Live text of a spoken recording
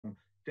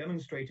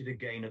demonstrated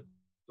again at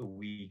the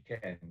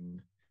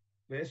weekend,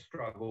 their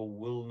struggle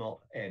will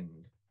not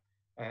end.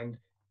 And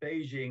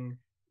Beijing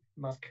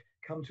must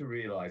come to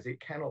realize it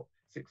cannot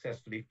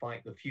successfully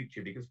fight the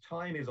future because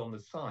time is on the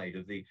side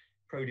of the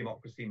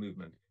pro-democracy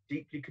movement,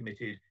 deeply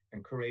committed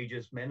and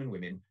courageous men and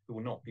women who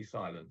will not be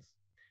silenced.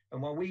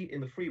 And while we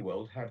in the free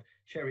world have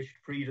cherished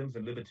freedoms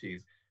and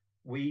liberties,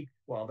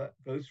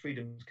 those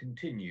freedoms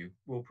continue,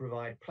 will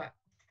provide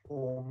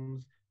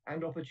platforms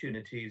and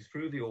opportunities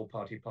through the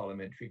All-Party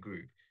Parliamentary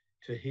Group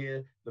to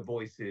hear the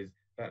voices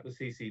that the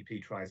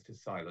CCP tries to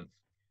silence.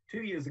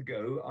 2 years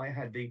ago, I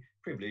had the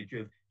privilege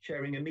of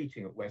chairing a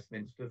meeting at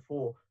Westminster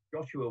for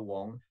Joshua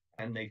Wong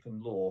and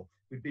Nathan Law,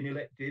 who'd been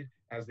elected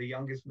as the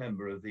youngest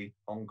member of the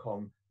Hong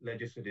Kong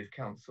Legislative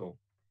Council.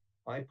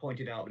 I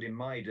pointed out that in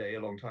my day, a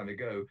long time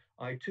ago,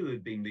 I too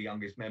had been the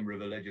youngest member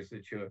of the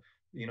legislature,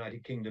 the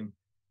United Kingdom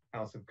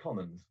House of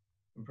Commons.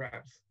 And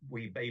perhaps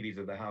we babies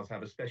of the House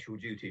have a special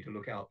duty to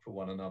look out for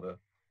one another.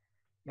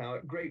 Now,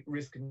 at great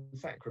risk and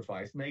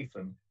sacrifice,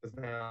 Nathan has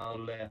now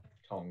left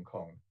Hong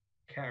Kong,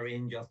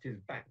 carrying just his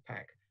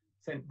backpack,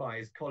 sent by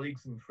his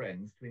colleagues and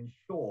friends to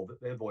ensure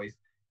that their voice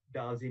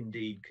does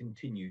indeed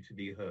continue to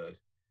be heard.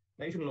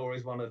 Nathan Law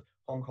is one of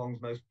Hong Kong's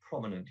most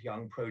prominent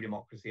young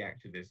pro-democracy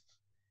activists.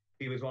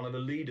 He was one of the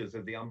leaders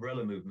of the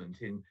Umbrella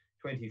Movement in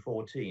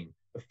 2014,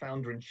 the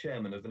founder and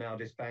chairman of the now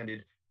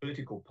disbanded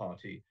political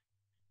party,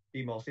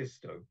 Demos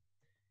Isto.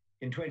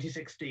 In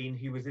 2016,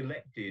 he was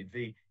elected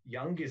the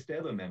youngest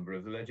ever member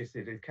of the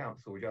Legislative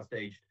Council, just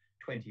aged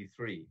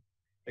 23.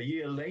 A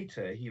year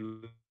later, he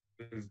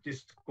was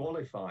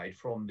disqualified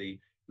from the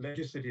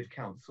Legislative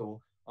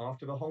Council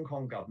after the Hong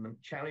Kong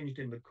government challenged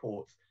in the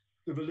courts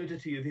the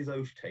validity of his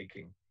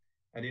oath-taking.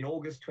 And in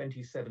August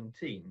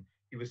 2017,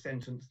 he was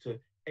sentenced to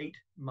 8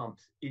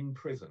 months in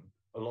prison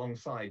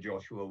alongside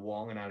Joshua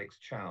Wong and Alex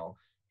Chow,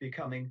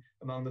 becoming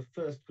among the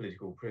first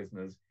political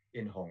prisoners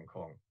in Hong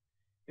Kong.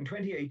 In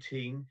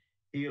 2018,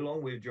 he,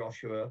 along with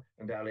Joshua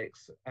and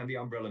Alex and the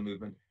Umbrella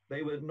Movement,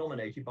 they were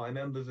nominated by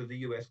members of the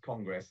US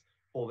Congress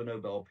for the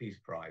Nobel Peace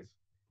Prize.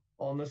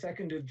 On the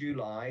 2nd of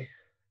July,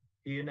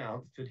 he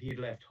announced that he'd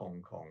left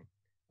Hong Kong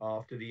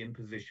after the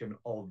imposition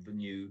of the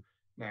new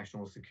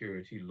national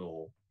security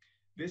law.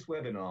 This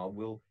webinar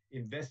will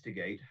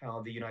investigate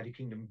how the United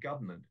Kingdom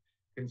government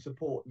can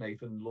support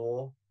Nathan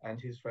Law and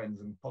his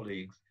friends and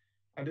colleagues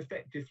and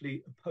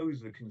effectively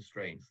oppose the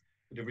constraints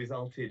that have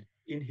resulted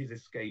in his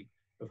escape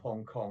of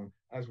Hong Kong,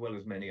 as well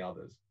as many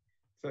others.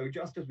 So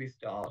just as we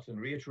start, and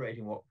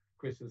reiterating what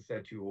Chris has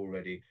said to you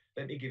already,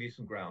 let me give you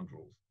some ground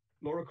rules.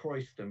 Laura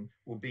Croyston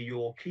will be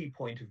your key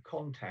point of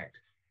contact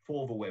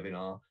for the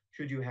webinar,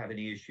 should you have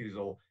any issues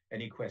or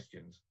any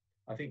questions.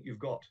 I think you've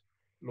got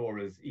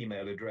Laura's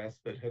email address,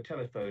 but her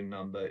telephone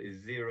number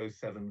is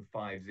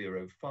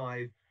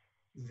 07505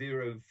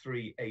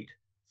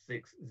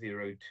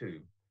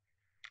 038602.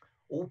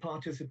 All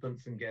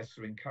participants and guests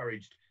are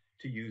encouraged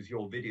to use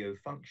your video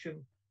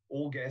function.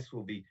 All guests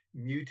will be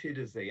muted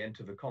as they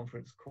enter the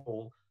conference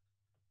call.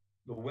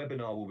 The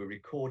webinar will be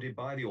recorded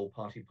by the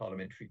All-Party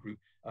Parliamentary Group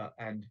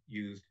and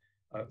used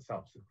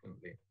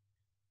subsequently.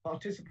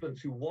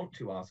 Participants who want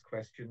to ask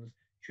questions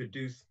should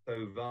do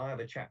so via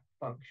the chat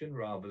function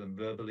rather than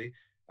verbally,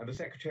 and the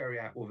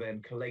Secretariat will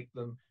then collate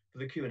them for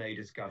the Q&A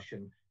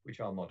discussion, which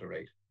I'll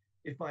moderate.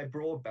 If my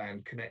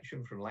broadband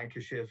connection from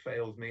Lancashire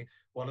fails me,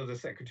 one of the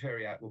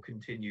Secretariat will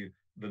continue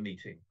the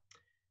meeting.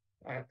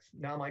 It's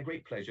now my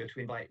great pleasure to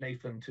invite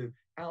Nathan to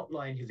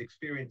outline his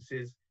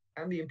experiences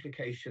and the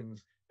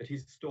implications that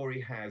his story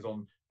has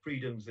on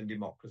freedoms and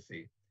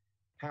democracy,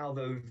 how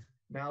those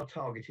now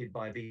targeted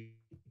by the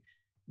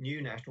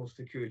new national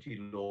security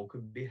law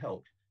could be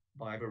helped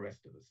by the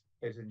rest of us.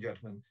 Ladies and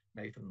gentlemen,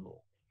 Nathan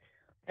Law.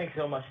 Thanks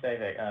so much,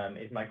 David.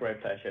 It's my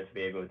great pleasure to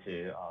be able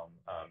to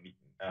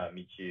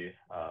meet you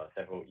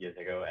several years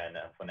ago, and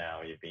for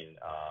now, you've been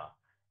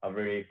a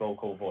very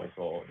vocal voice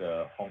for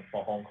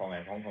Hong Kong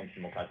and Hong Kong's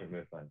democratic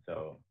movement.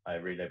 So I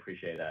really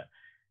appreciate that.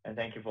 And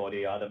thank you for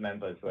the other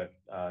members who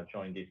have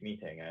joined this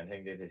meeting. And I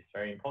think this is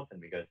very important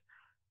because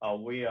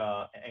we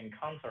are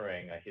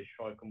encountering a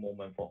historical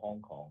moment for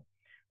Hong Kong,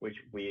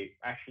 which we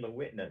actually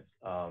witnessed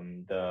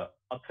the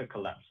utter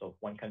collapse of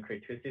one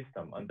country, two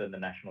systems under the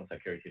national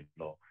security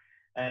law.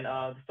 And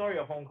the story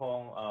of Hong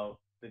Kong,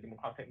 the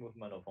democratic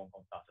movement of Hong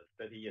Kong started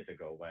 30 years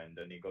ago when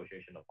the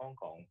negotiation of Hong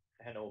Kong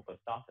handover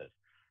started.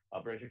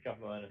 British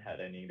government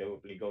had a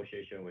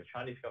negotiation with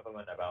Chinese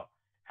government about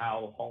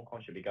how Hong Kong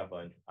should be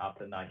governed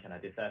after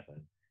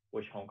 1997,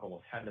 which Hong Kong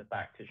was handed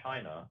back to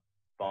China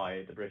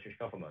by the British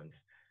government.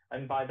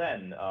 And by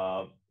then,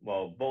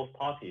 both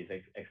parties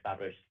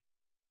established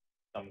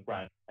some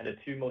ground. And the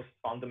two most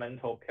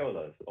fundamental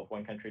pillars of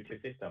one country, two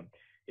system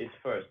is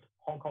first,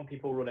 Hong Kong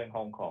people ruling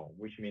Hong Kong,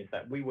 which means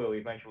that we will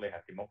eventually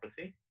have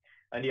democracy.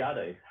 And the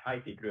other is high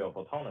degree of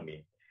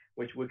autonomy,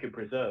 which we could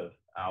preserve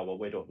our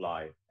way of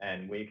life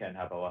and we can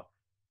have our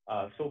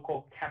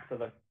so-called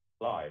capitalist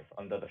life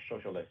under the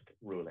socialist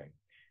ruling.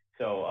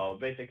 So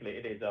basically,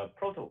 it is a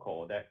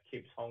protocol that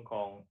keeps Hong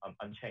Kong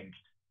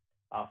unchanged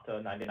after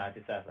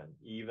 1997,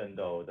 even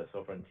though the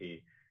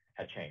sovereignty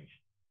had changed.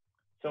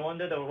 So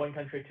under the one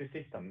country, two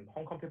system,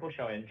 Hong Kong people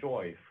shall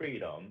enjoy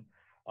freedom,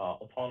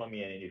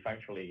 autonomy, and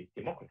eventually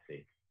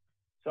democracy.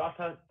 So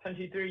after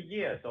 23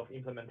 years of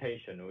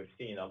implementation, we've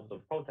seen a lot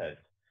of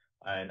protests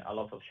and a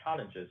lot of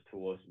challenges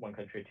towards one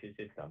country, two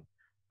system.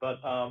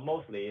 But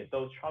mostly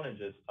those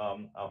challenges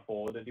are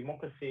for the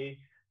democracy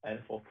and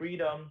for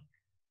freedom.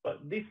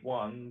 But this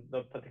one,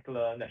 the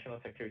particular national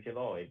security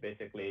law, it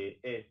basically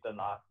is the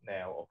last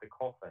nail of the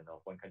coffin of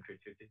one country,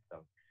 two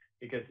system,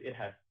 because it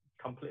has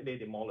completely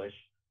demolished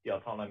the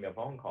autonomy of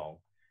Hong Kong.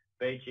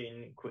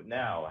 Beijing could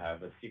now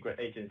have a secret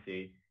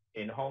agency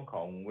in Hong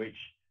Kong, which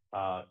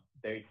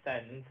they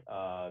send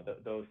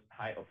those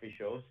high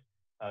officials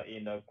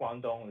in the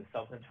Guangdong and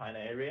southern China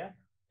area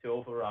to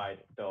override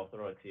the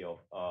authority of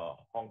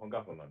Hong Kong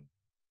government.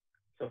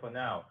 So for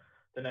now,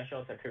 the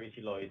national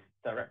security law's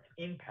direct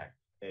impact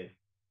is,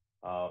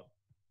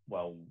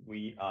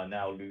 we are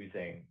now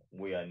losing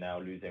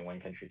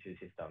one country, two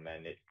system,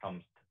 and it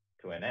comes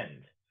to an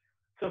end.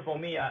 So for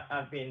me,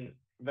 I've been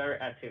very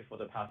active for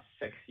the past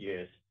 6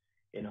 years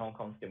in Hong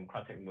Kong's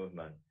democratic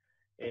movement.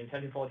 In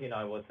 2014,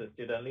 I was a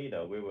student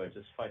leader. We were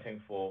just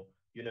fighting for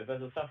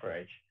universal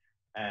suffrage.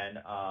 And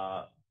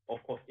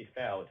of course, it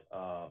failed.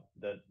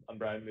 The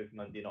umbrella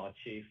movement did not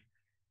achieve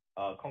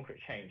concrete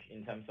change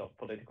in terms of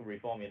political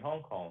reform in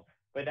Hong Kong,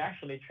 but it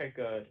actually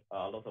triggered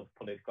a lot of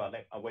political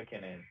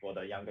awakening for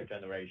the younger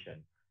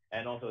generation.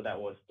 And also that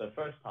was the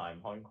first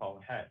time Hong Kong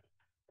had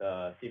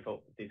the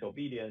civil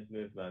disobedience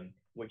movement,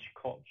 which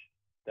caught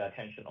the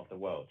attention of the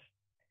world.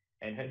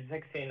 In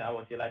 2016, I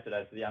was elected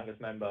as the youngest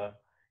member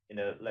in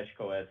the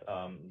LegCo, as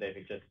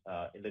David just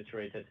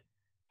illustrated.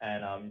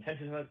 And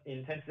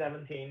in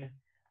 2017,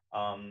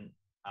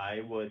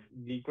 I was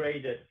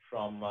degraded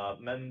from a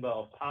member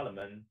of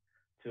parliament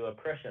to a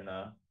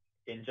prisoner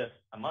in just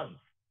a month.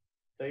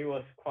 So it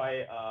was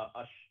quite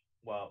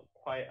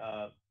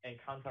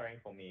encountering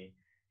for me.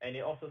 And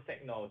it also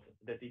signaled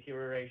the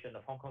deterioration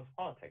of Hong Kong's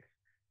politics.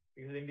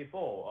 Because in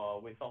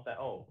before, we thought that,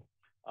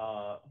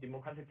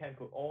 democratic camp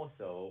could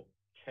also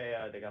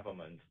chair the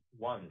government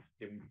once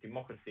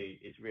democracy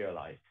is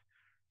realized.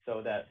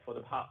 So that for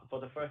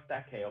the first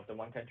decade of the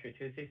one country,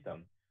 two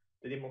system,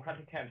 the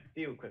democratic camp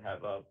still could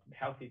have a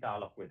healthy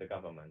dialogue with the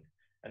government.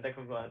 And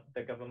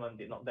the government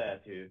did not dare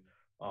to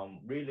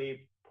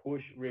really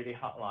push really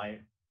hardline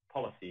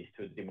policies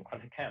to the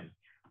democratic camp,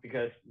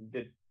 because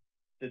the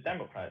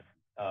Democrats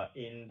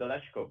in the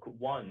LegCo could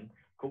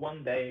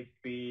one day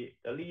be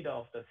the leader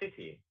of the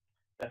city.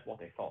 That's what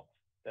they thought.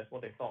 That's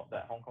what they thought,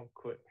 that Hong Kong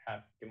could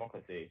have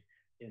democracy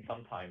in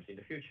some times in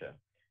the future.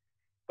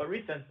 But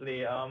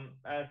recently,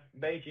 as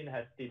Beijing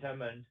has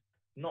determined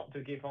not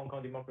to give Hong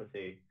Kong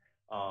democracy,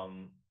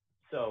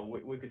 so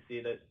we could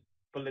see that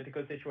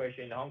political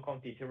situation in Hong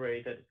Kong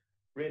deteriorated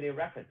really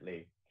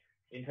rapidly.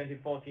 In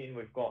 2014,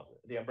 we've got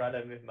the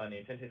umbrella movement.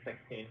 In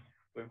 2016,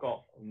 we've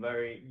got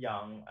very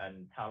young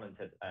and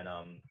talented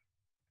and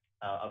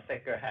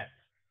figureheads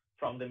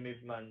from the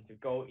movement to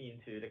go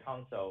into the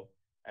council.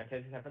 And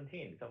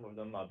 2017, some of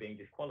them are being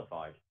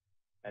disqualified,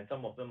 and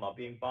some of them are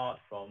being barred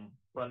from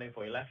running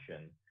for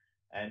election.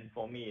 And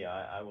for me,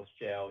 I was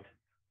jailed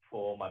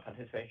for my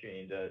participation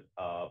in the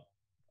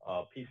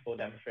peaceful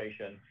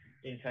demonstration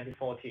in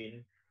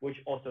 2014, which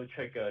also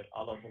triggered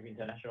a lot of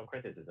international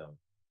criticism.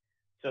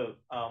 So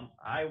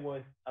I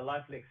was a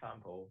lively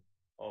example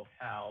of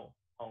how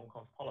Hong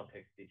Kong's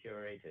politics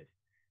deteriorated.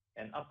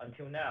 And up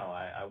until now,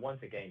 I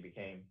once again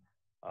became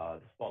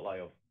the spotlight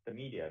of the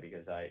media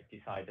because I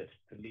decided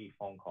to leave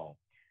Hong Kong.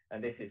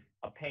 And this is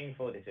a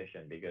painful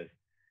decision because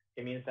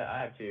it means that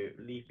I have to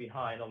leave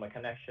behind all my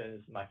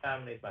connections, my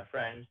families, my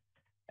friends,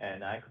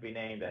 and I could be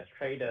named as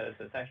traitors,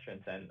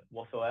 secessions, and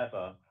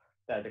whatsoever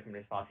that the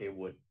Communist Party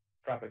would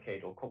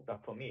fabricate or cook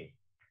up for me.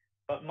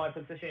 But my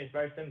position is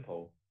very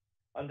simple.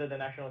 Under the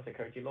national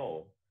security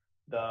law,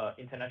 the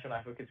international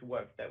advocacy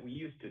work that we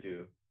used to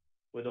do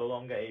would no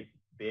longer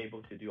be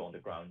able to do on the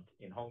ground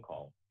in Hong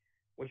Kong,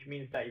 which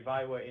means that if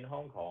I were in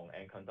Hong Kong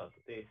and conduct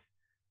this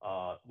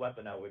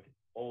webinar with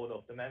all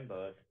of the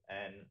members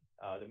and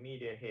the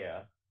media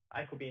here,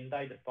 I could be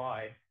indicted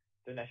by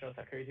the national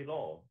security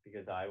law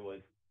because I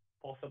was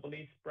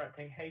possibly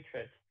spreading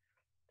hatred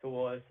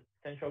towards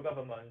central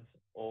government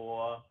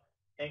or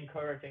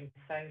encouraging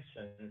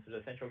sanctions to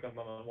the central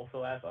government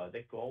whatsoever.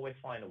 They could always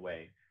find a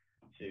way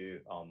to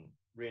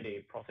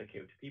really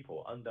prosecute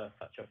people under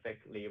such a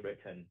thickly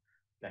written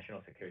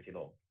national security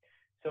law.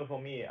 So for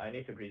me, I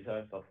need to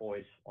preserve a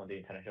voice on the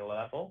international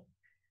level,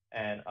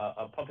 and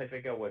a public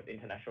figure with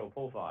international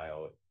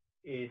profile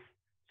is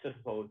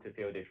suitable to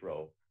fill this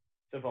role.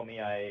 So for me,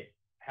 I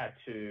had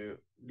to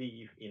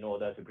leave in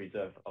order to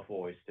preserve a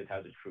voice to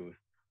tell the truth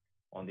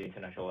on the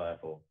international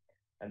level.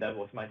 And that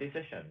was my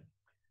decision.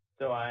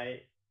 So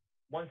I,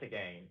 once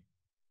again,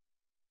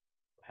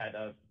 had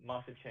a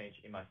massive change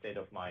in my state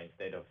of mind,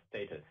 state of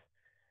status.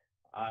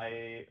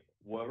 I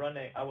was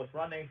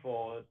running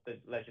for the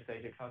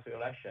Legislative Council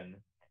election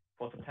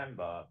for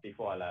September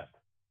before I left.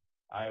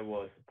 I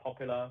was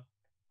popular.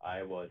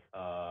 I was,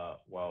 I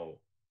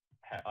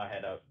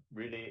had a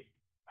really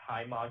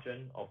high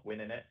margin of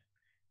winning it.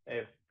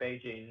 If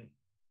Beijing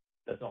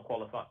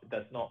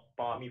does not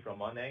bar me from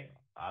running.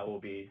 I will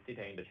be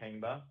sitting in the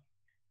chamber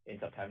in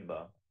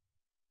September.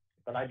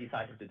 But I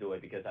decided to do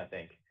it because I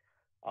think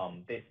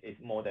this is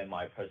more than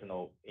my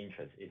personal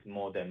interest. It's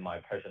more than my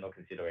personal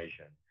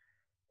consideration.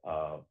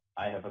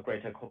 I have a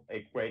greater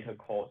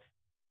cause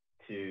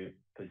to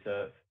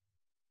preserve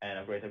and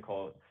a greater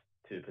cause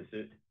to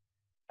pursue.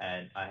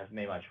 And I have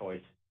made my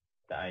choice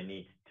that I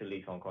need to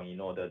leave Hong Kong in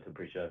order to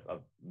preserve a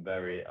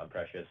very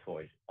precious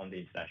voice on the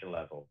international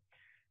level.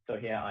 So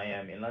here I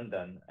am in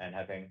London and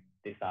having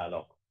this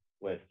dialogue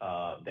with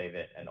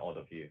David and all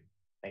of you.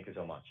 Thank you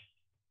so much.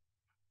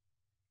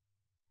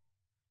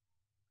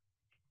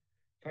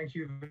 Thank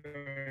you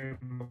very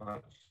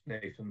much,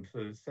 Nathan,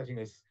 for setting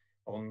us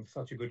on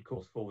such a good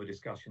course for the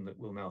discussion that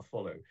will now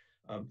follow.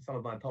 Some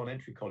of my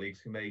parliamentary colleagues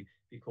who may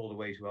be called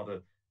away to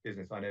other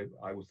business, I know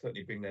I will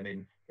certainly bring them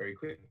in very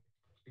quickly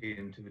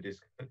into the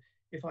discussion.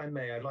 If I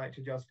may, I'd like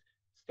to just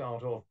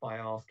start off by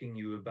asking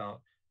you about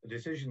a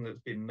decision that's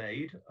been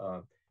made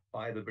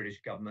by the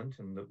British government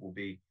and that will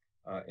be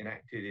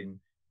enacted in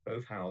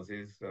both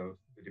houses. The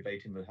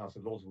debate in the House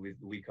of Lords will be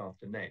the week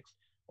after next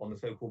on the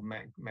so-called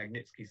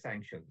Magnitsky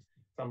sanctions,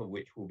 some of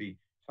which will be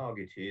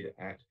targeted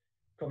at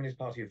Communist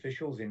Party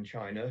officials in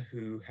China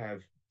who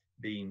have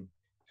been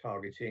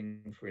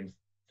targeting, for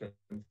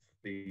instance,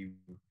 the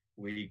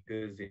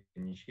Uyghurs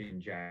in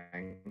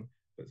Xinjiang,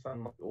 but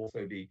some might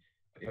also be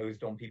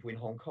imposed on people in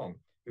Hong Kong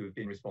who have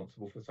been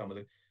responsible for some of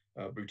the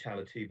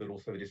brutality, but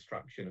also the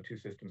destruction of two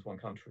systems, one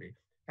country.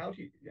 How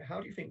do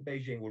you think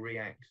Beijing will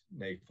react,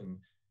 Nathan,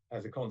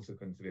 as a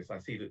consequence of this? I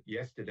see that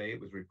yesterday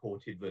it was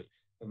reported that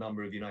a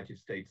number of United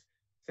States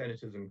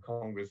senators and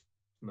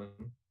congressmen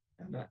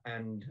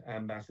and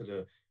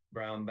Ambassador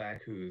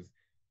Brownback, who has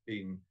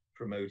been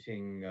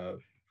promoting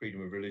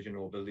freedom of religion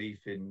or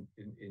belief in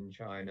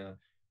China,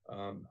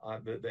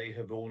 that they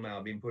have all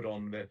now been put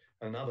on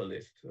another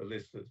list, a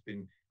list that's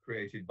been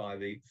created by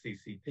the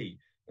CCP.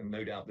 And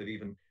no doubt that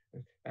even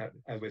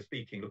as we're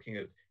speaking, looking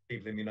at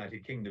people in the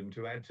United Kingdom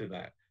to add to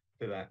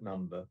that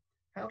number.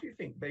 How do you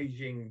think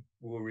Beijing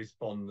will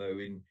respond, though,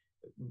 in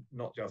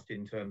not just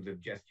in terms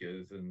of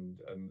gestures and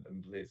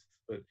lists,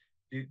 but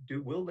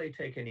will they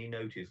take any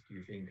notice, do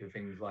you think, of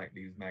things like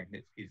these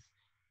Magnitsky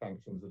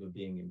sanctions that are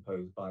being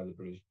imposed by the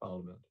British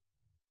Parliament?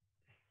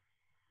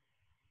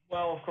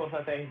 Well, of course,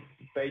 I think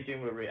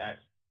Beijing will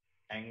react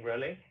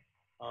angrily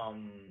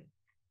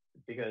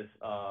because,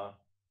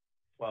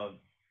 well,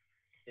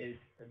 it's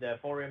their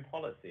foreign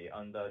policy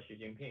under Xi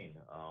Jinping.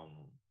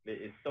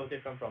 It's so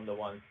different from the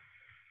ones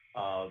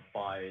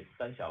by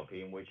Deng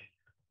Xiaoping, which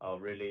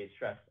really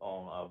stressed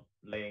on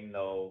laying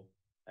low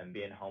and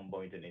being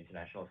humble into the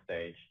international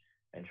stage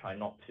and try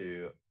not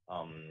to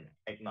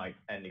ignite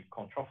any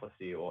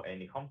controversy or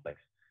any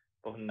conflicts.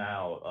 But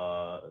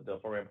now, the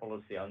foreign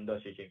policy under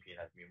Xi Jinping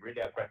has been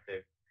really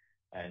aggressive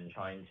and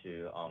trying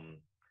to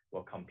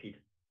compete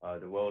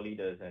the world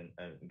leaders and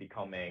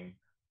becoming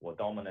more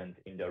dominant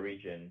in the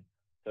region.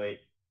 So it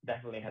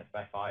definitely has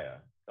backfired.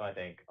 So I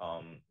think,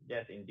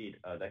 yes, indeed,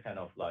 that kind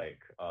of like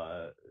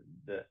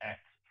the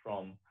act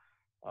from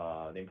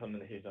the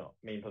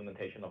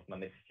implementation of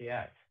Magnitsky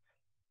Act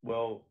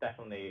will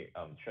definitely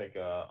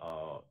trigger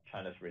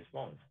China's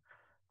response.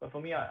 But for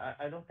me,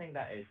 I don't think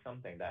that is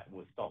something that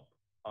will stop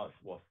us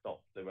or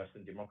stop the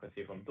Western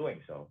democracy from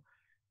doing so,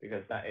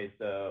 because that is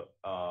the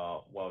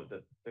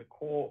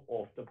core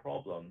of the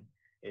problem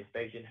is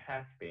Beijing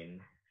has been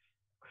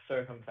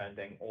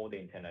circumventing all the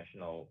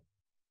international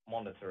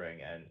monitoring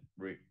and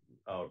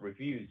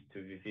refused to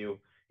reveal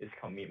its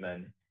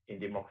commitment in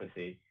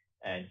democracy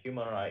and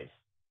human rights.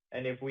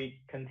 And if we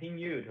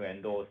continue to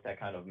endorse that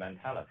kind of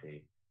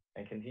mentality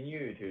and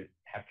continue to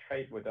have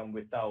trade with them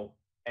without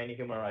any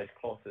human rights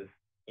clauses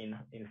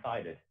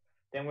inside it,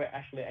 then we're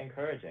actually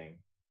encouraging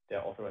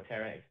their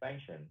authoritarian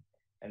expansion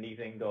and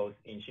leaving those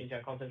in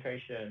Xinjiang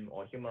concentration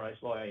or human rights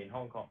lawyer in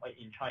Hong Kong,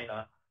 in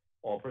China,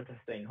 or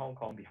protester in Hong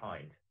Kong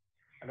behind.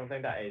 I don't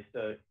think that is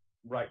the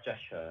right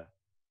gesture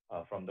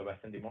from the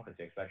Western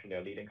democracy, especially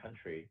a leading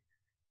country,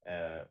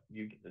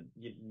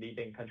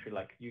 leading country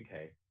like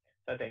UK.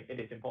 So I think it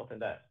is important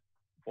that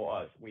for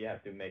us, we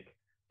have to make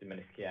the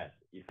Magnitsky Act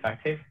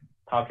effective,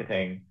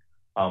 targeting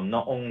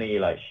not only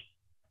like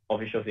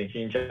officials in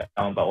Xinjiang,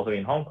 but also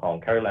in Hong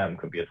Kong. Carrie Lam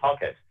could be a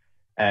target.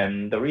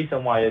 And the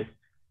reason why is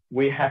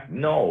we have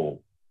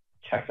no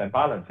checks and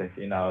balances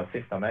in our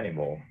system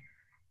anymore.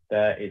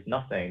 There is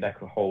nothing that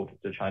could hold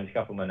the Chinese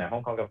government and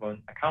Hong Kong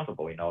government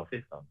accountable in our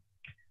system.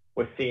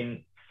 We've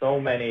seen so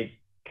many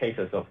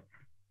cases of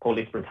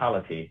police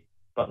brutality,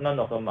 but none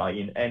of them are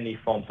in any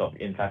forms of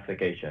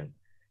investigation.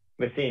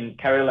 We've seen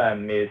Carrie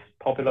Lam's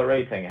popular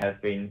rating has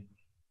been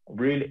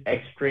really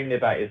extremely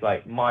bad. It's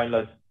like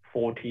minus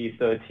 40,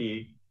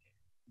 30,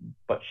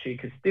 but she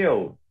could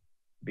still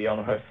be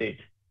on her seat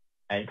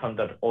and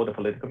conduct all the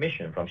political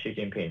mission from Xi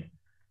Jinping.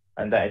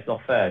 And that is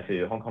not fair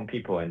to Hong Kong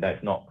people, and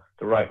that's not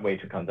the right way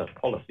to conduct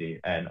policy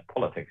and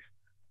politics.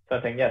 So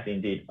I think, yes,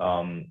 indeed,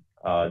 the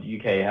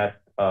UK has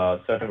a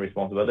certain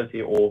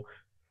responsibility, or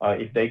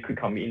if they could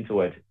come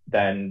into it,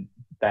 then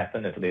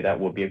definitely that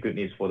would be a good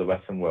news for the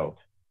Western world.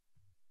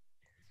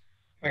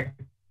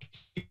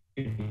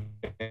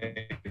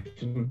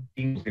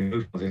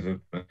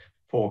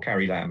 For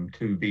Carrie Lam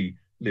to be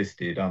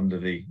listed under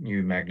the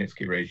new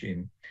Magnitsky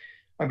regime.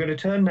 I'm going to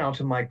turn now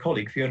to my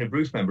colleague Fiona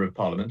Bruce, Member of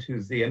Parliament,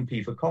 who's the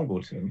MP for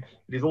Congleton,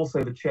 but is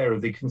also the chair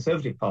of the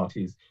Conservative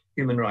Party's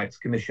Human Rights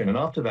Commission. And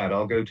after that,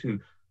 I'll go to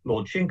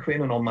Lord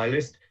Chinquin, and on my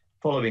list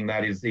following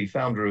that is the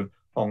founder of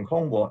Hong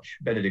Kong Watch,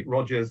 Benedict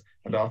Rogers,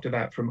 and after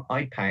that from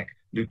IPAC,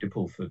 Luke de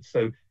Pulford.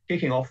 So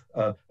kicking off,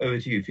 over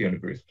to you, Fiona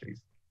Bruce,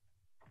 please.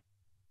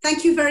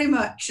 Thank you very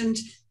much. And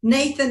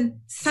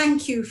Nathan,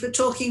 thank you for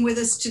talking with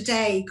us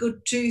today.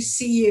 Good to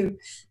see you.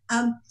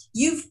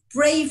 You've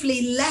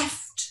bravely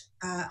left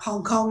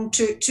Hong Kong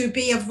to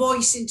be a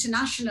voice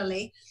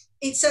internationally.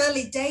 It's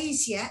early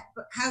days yet,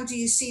 but how do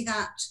you see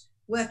that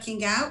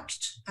working out?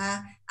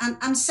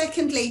 And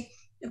secondly,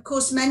 of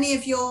course, many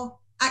of your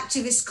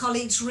activist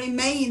colleagues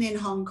remain in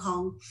Hong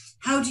Kong.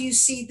 How do you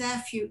see their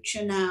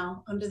future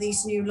now under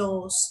these new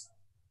laws?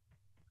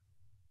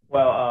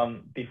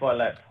 Well, before I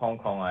left Hong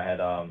Kong, I had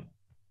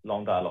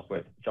long dialogue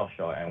with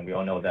Joshua, and we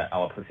all know that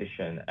our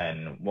position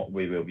and what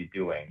we will be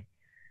doing.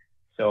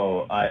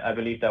 So I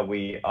believe that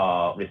we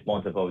are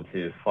responsible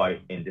to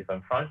fight in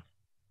different fronts,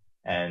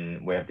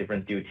 and we have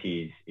different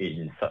duties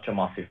in such a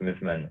massive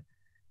movement,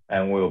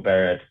 and we will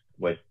bear it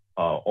with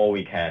all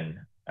we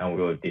can, and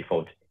we will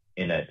default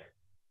in it.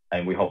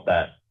 And we hope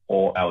that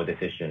all our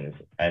decisions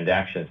and the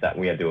actions that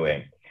we are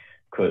doing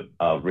could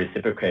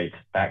reciprocate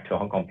back to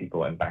Hong Kong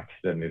people and back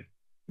to the movement.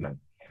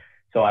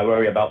 So I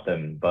worry about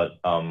them, but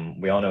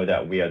we all know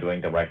that we are doing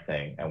the right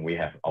thing and we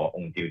have our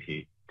own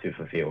duty to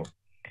fulfill.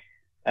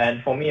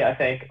 And for me, I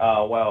think,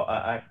 well,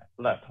 I've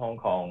left Hong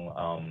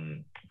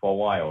Kong for a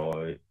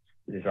while.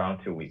 It's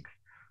around 2 weeks.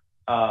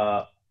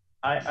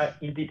 I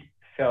indeed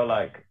feel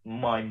like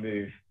my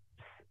move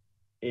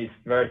is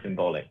very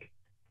symbolic,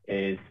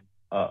 is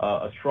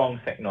a strong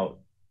signal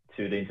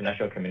to the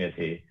international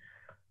community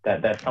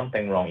that there's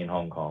something wrong in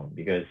Hong Kong.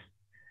 Because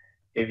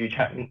if you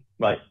check,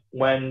 like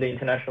when the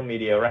international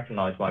media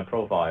recognized my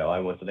profile, I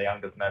was the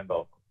youngest member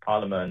of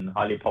parliament,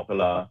 highly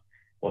popular,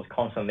 was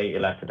constantly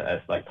elected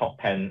as like top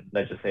 10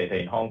 legislator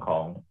in Hong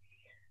Kong.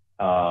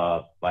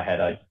 I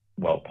had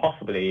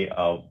possibly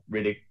a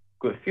really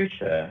good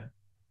future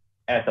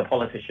as a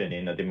politician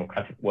in a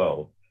democratic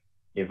world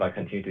if I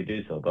continue to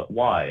do so. But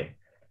why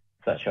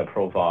such a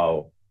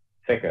profile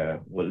figure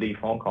would leave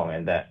Hong Kong?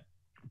 And that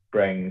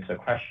brings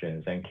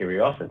questions and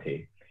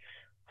curiosity.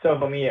 So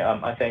for me,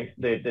 I think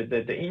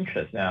the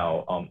interest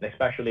now,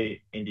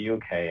 especially in the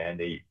UK and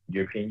the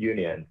European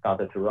Union,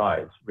 started to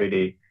rise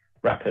really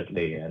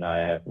rapidly. And I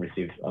have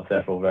received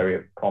several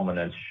very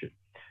prominent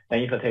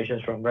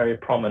invitations from very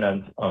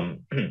prominent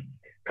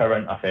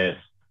current affairs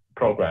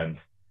programs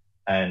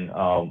and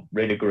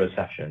really good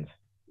receptions.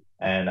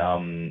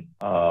 And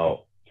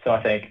so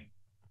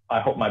I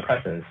hope my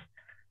presence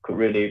could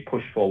really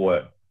push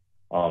forward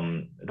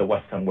the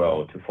Western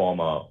world to form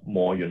a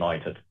more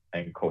united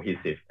and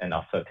cohesive and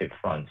assertive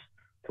front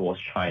towards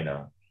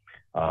China.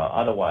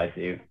 Otherwise,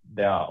 if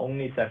there are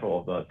only several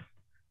of us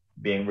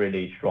being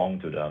really strong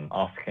to them,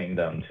 asking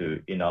them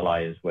to in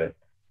alliance with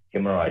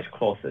human rights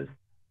clauses,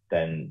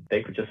 then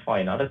they could just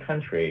find another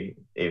country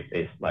if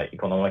it's like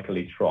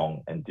economically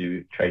strong and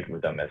do trade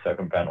with them and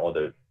circumvent all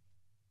the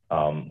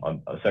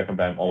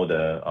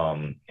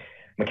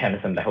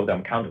mechanism that hold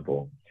them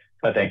accountable.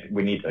 So I think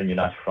we need a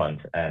united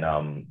front, and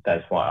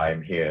that's why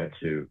I'm here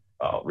to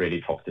really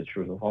talk the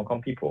truth of Hong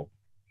Kong people.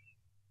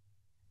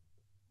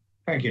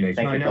 Thank you,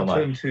 Nathan. I now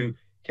turn to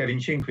Kevin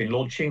Chinquin,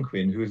 Lord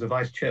Chinquin, who is the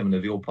Vice Chairman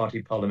of the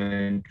All-Party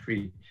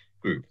Parliamentary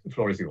Group. The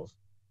floor is yours.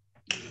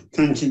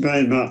 Thank you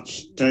very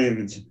much,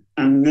 David.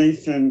 And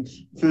Nathan,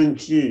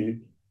 thank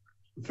you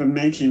for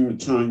making the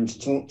time to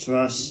talk to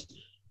us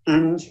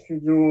and for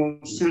your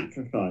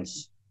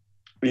sacrifice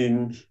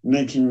in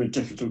making the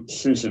difficult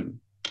decision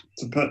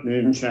to put the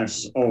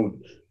interests of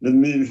the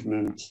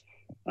movement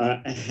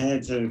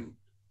ahead of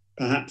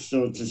perhaps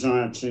your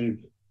desire to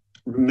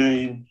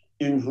remain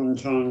in Hong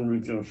Kong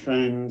with your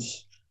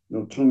friends,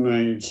 your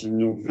comrades and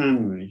your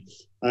family.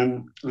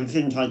 I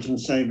think I can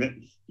say that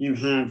you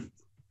have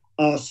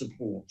our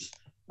support,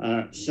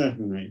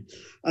 certainly.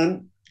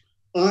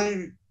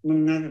 I will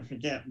never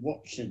forget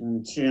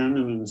watching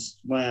Tiananmen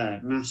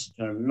Square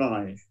massacre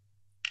live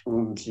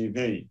on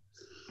TV.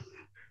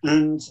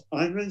 And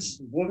I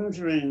was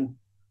wondering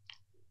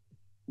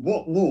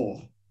what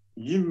more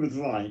you would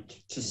like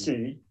to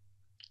see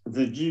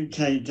the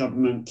UK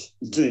government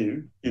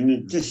do in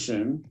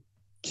addition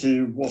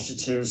to what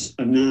it has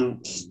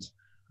announced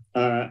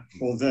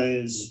for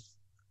those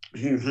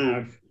who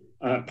have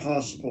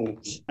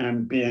passports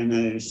and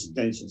BNO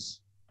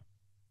status.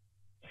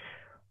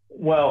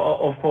 Well,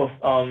 of course,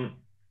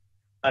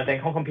 I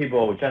think Hong Kong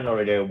people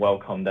generally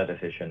welcome that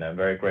decision and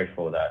very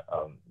grateful that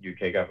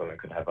UK government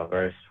could have a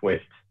very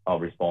swift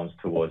response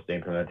towards the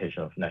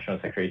implementation of national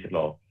security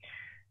law.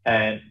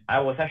 And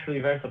I was actually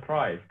very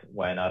surprised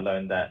when I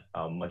learned that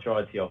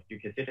majority of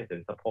UK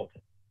citizens support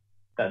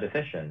that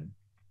decision,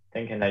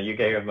 thinking that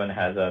UK government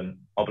has an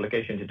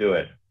obligation to do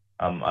it.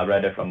 I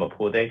read it from a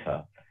pool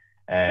data.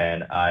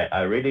 And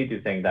I really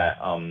do think that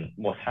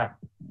what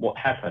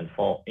happened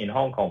in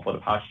Hong Kong for the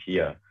past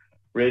year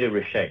really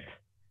reshaped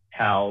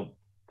how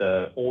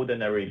the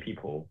ordinary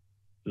people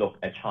look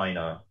at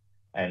China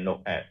and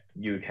look at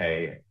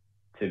UK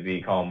to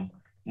become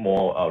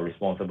more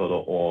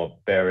responsible or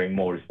bearing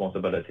more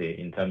responsibility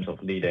in terms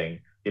of leading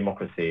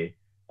democracy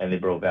and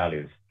liberal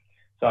values.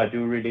 So I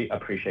do really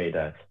appreciate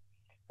that.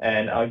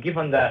 And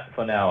given that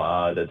for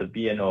now, the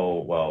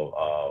BNO,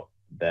 well,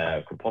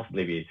 there could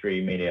possibly be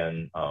 3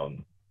 million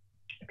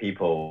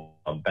people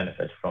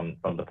benefit from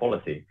the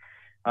policy.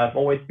 I've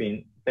always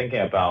been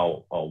thinking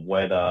about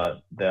whether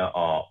there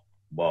are,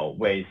 well,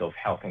 ways of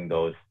helping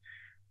those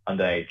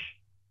underage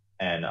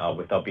and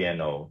without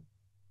BNO,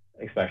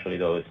 especially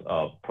those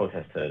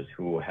protesters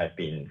who have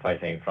been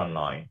fighting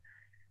frontline.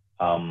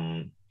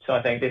 So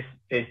I think this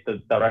is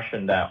the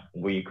direction that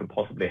we could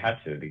possibly head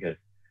to, because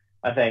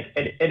I think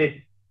it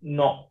is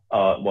not,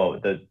 well,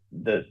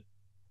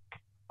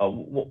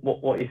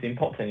 what is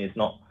important is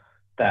not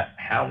that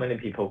how many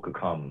people could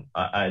come.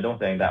 I don't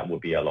think that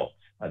would be a lot.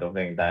 I don't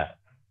think that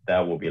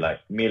there will be like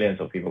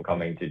millions of people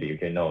coming to the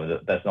UK. No,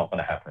 that's not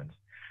going to happen.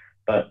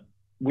 But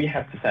we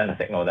have to send a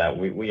signal that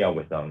we are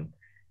with them.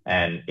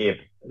 And if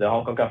the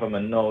Hong Kong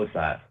government knows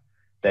that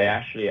they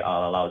actually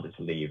are allowed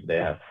to leave, they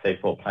have a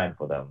safe plan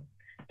for them,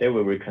 they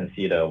will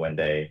reconsider when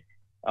they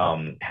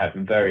have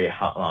a very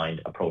hardline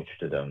approach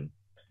to them,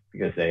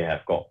 because they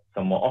have got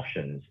some more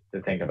options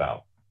to think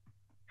about.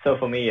 So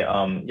for me,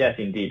 yes,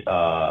 indeed,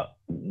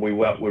 we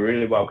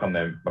really welcome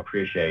and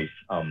appreciate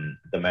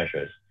the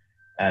measures,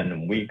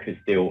 and we could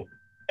still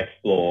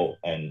explore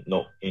and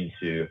look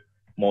into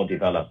more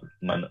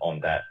development on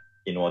that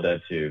in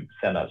order to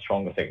send a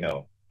stronger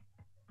signal.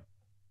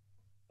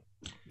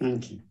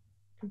 Thank you.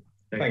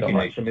 Thank you,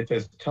 Nathan. If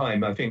there's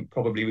time, I think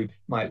probably we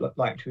might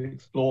like to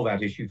explore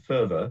that issue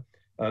further,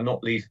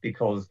 not least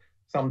because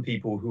some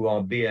people who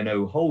are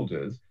BNO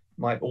holders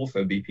might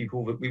also be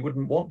people that we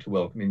wouldn't want to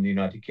welcome in the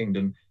United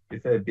Kingdom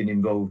if they've been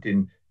involved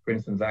in, for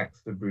instance,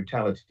 acts of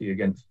brutality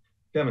against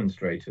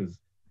demonstrators.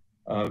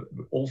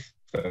 Also,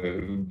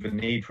 the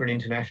need for an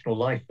international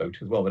lifeboat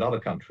as well, that other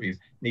countries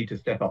need to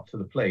step up to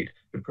the plate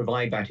to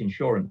provide that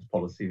insurance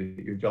policy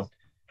that you've just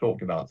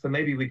talked about. So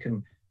maybe we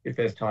can, if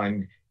there's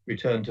time,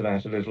 return to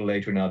that a little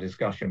later in our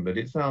discussion. But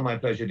it's now my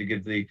pleasure to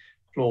give the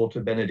floor to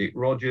Benedict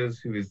Rogers,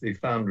 who is the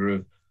founder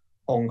of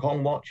Hong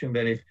Kong Watch, and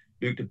then if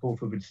Luke de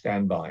Pulford would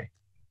stand by.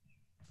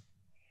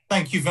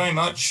 Thank you very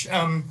much.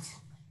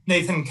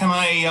 Nathan, can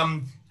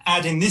I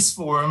add in this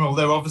forum,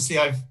 although obviously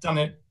I've done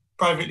it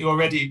privately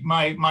already,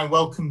 my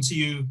welcome to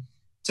you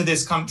to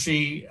this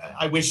country.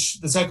 I wish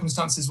the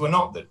circumstances were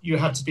not that you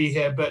had to be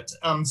here, but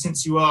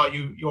since you are,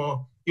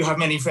 you have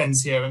many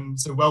friends here, and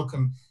so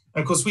welcome.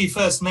 And of course, we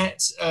first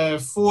met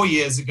 4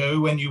 years ago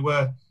when you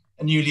were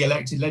a newly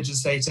elected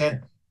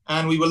legislator,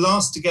 and we were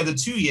last together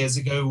 2 years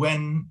ago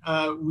when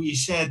we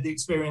shared the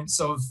experience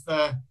of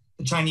the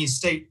Chinese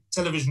state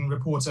television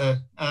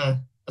reporter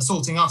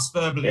assaulting us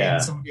verbally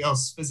and somebody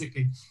else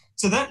physically.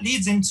 So that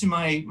leads into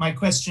my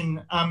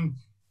question.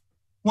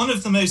 One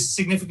of the most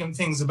significant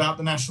things about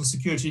the national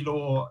security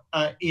law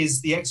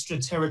is the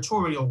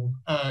extraterritorial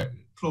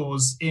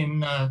clause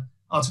in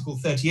Article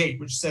 38,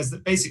 which says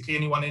that basically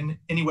anyone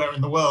anywhere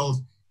in the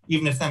world,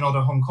 even if they're not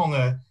a Hong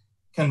Konger,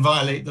 can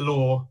violate the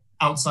law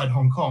outside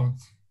Hong Kong.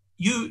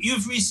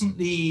 You've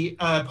recently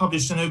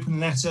published an open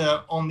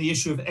letter on the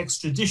issue of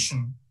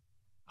extradition.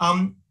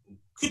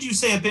 Could you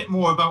say a bit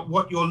more about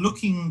what you're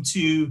looking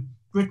to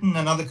Britain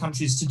and other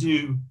countries to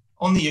do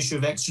on the issue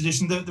of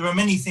extradition? There are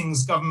many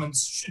things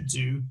governments should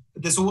do,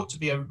 but this ought to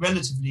be a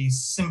relatively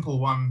simple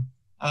one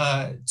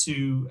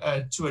to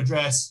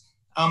address.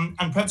 And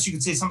perhaps you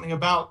could say something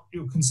about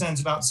your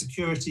concerns about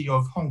security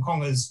of Hong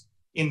Kongers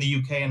in the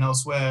UK and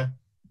elsewhere,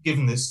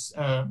 given this,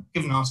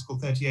 given Article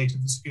 38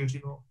 of the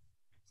security law.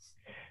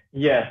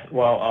 Yes,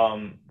 well,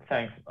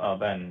 thanks,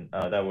 Ben.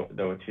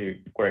 There were two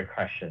great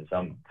questions.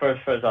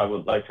 First, I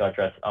would like to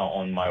address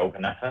on my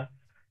open letter,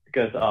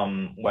 because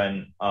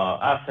when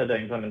after the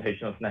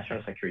implementation of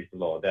national security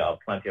law, there are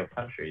plenty of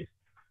countries,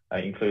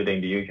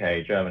 including the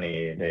UK,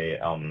 Germany. They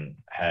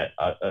had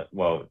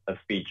a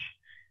speech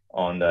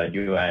on the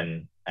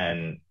UN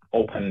and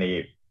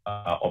openly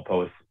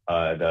opposed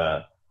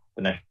the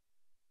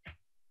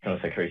national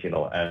security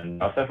law. And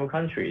there are several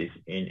countries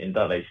in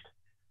that list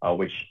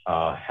which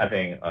are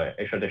having an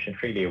extradition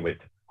treaty with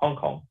Hong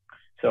Kong.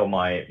 So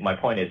my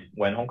point is,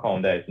 when Hong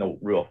Kong, there is no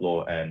rule of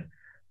law, and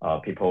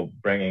people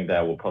bringing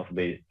there will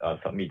possibly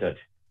submit it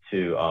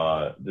to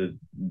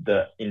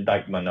the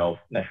indictment of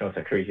national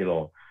security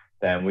law,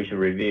 then we should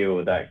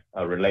review that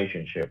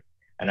relationship.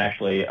 And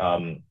actually,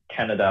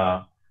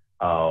 Canada,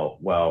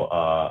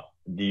 the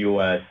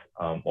US,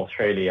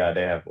 Australia,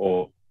 they have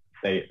all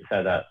said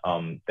that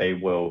they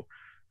will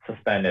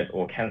suspend it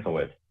or cancel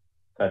it.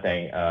 So I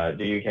think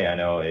the UK, I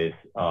know, is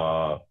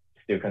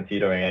still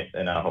considering it,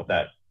 and I hope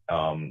that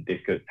this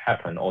could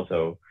happen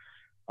also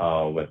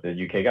with the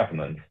UK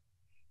government.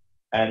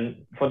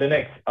 And for the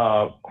next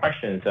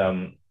questions,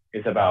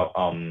 is about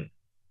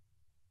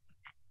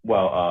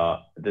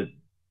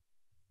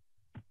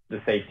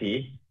the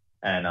safety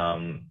and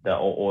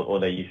or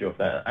the issue of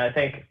that. I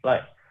think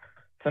like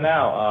so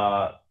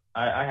now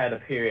I had a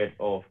period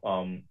of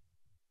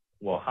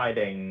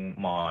hiding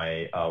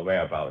my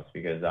whereabouts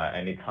because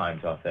I need time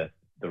to assess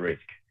the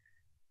risk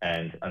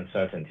and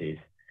uncertainties.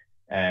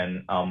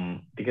 And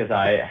because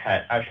I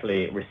had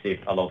actually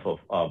received a lot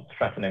of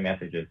threatening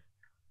messages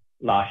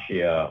last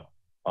year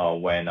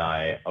when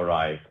I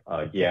arrived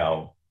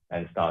Yale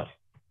and start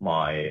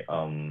my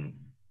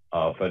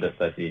further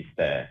studies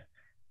there.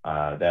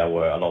 There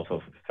were a lot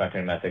of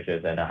threatening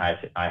messages, and I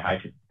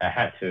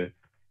had to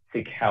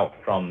seek help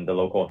from the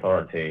local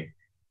authority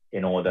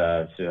in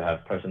order to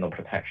have personal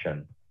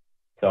protection.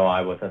 So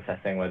I was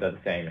assessing whether the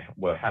same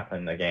will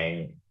happen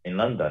again in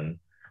London.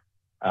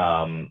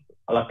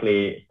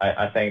 Luckily,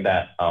 I think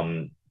that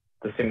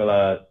the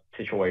similar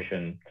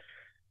situation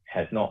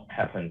has not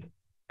happened,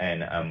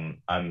 and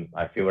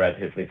I feel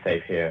relatively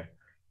safe here.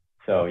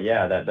 So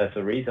yeah, that's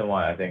the reason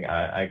why I think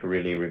I could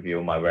really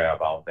review my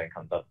whereabouts and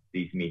conduct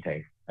these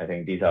meetings. I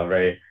think these are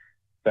very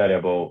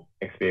valuable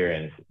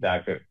experience that I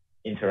could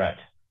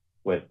interact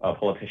with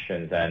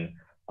politicians and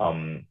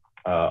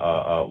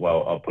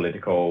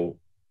political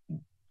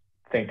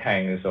think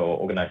tanks or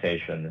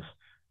organizations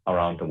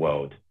around the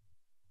world.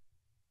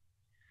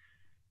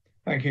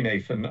 Thank you,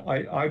 Nathan.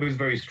 I was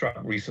very struck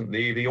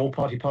recently. The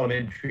All-Party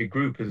Parliamentary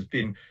Group has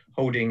been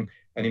holding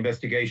an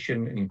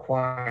investigation, an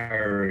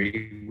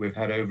inquiry. We've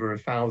had over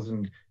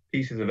 1,000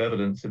 pieces of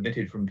evidence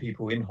submitted from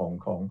people in Hong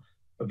Kong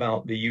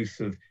about the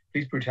use of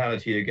police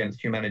brutality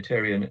against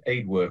humanitarian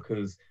aid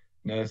workers,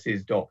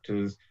 nurses,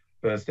 doctors,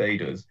 first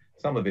aiders.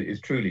 Some of it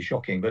is truly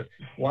shocking, but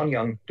one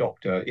young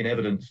doctor in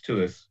evidence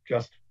to us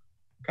just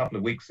a couple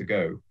of weeks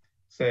ago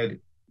said,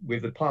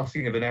 with the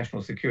passing of a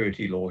national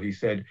security law, he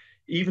said,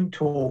 even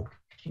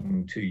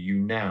talking to you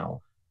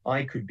now,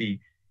 I could be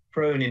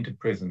thrown into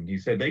prison. He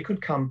said they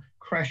could come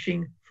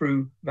crashing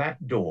through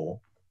that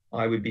door,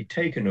 I would be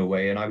taken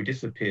away and I would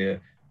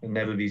disappear and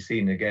never be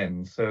seen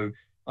again. So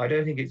I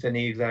don't think it's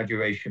any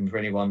exaggeration for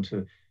anyone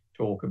to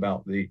talk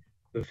about the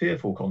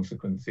fearful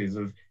consequences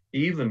of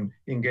even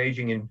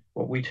engaging in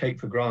what we take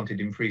for granted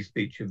in free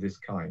speech of this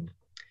kind.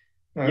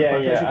 Now,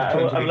 I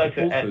would like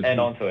to add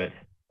on to it.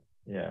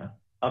 Yeah.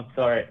 I'm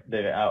sorry,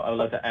 David. I would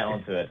like to add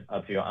on to it,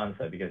 to your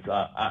answer, because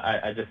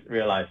I just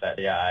realized that,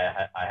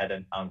 I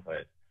hadn't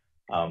answered it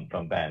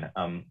from Ben.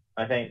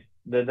 I think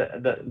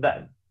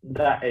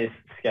that is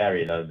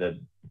scary.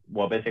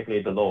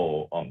 Basically the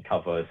law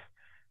covers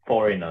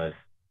foreigners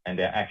and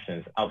their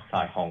actions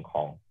outside Hong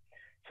Kong.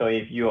 So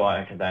if you are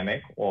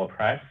academic or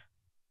press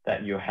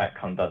that you had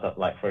conducted,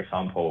 like for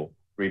example,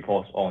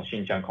 reports on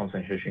Xinjiang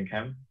concentration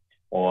camp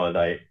or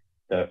like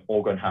the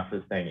organ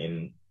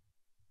harvesting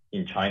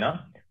in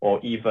China, or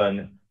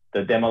even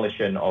the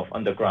demolition of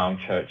underground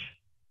church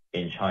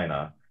in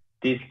China,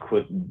 this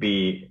could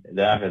be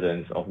the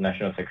evidence of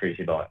national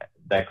security law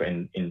that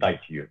could indict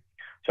you.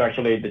 So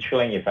actually the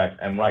chilling effect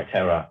and right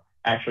terror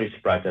actually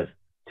spread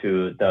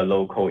to the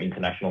local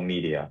international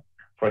media.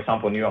 For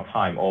example, New York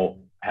Times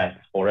has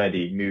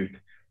already moved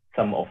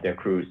some of their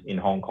crews in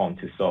Hong Kong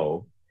to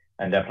Seoul,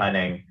 and they're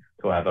planning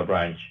to have a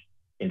branch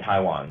in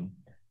Taiwan.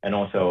 And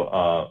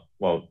also,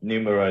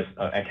 numerous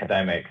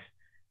academics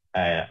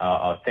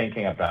are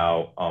thinking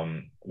about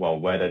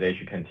whether they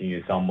should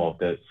continue some of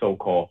the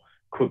so-called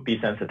could be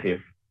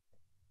sensitive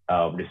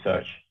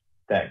research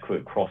that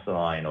could cross the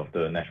line of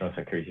the national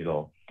security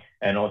law.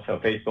 And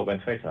also Facebook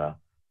and Twitter,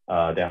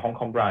 their Hong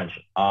Kong branch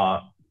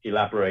are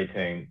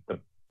elaborating the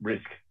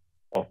risk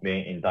of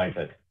being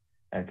indicted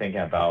and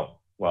thinking about,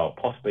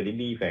 possibly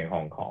leaving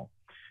Hong Kong.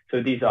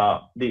 So these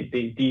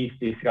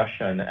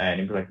discussions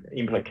and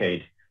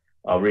implicate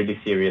really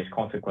serious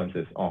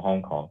consequences on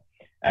Hong Kong.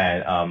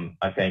 And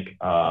I think,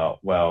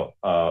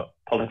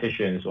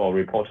 politicians or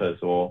reporters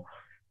or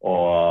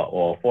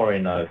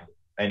foreigners,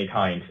 any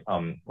kind,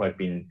 who have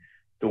been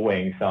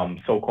doing some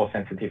so-called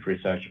sensitive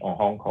research on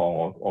Hong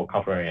Kong or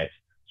covering it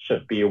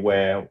should be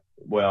well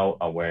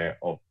aware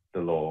of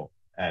the law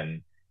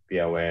and be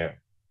aware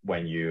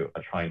when you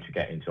are trying to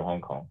get into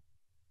Hong Kong.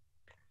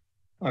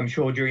 I'm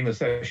sure during the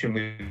session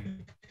with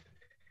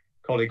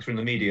colleagues from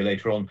the media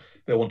later on,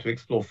 they'll want to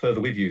explore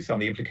further with you some of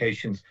the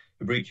implications,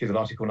 the breaches of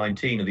Article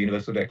 19 of the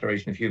Universal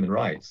Declaration of Human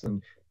Rights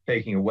and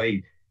taking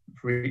away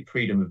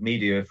freedom of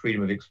media,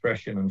 freedom of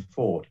expression and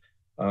thought.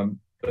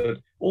 But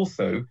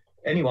also,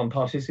 anyone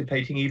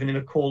participating even in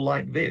a call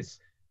like this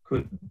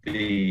could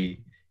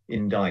be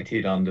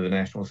indicted under the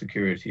national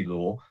security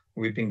law.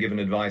 We've been given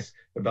advice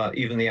about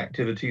even the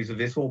activities of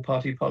this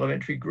all-party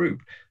parliamentary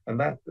group. And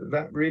that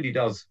really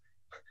does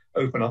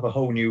open up a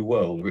whole new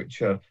world,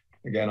 which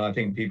again, I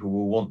think people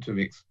will want to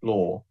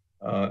explore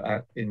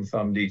in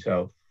some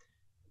detail.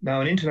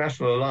 Now, an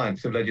international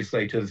alliance of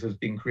legislators has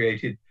been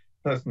created.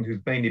 The person who's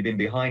mainly been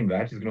behind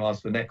that is going to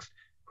ask the next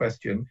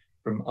question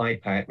from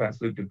IPAC,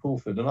 that's Luke de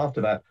Pulford. And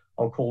after that,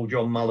 I'll call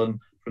John Mullen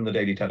from the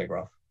Daily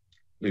Telegraph.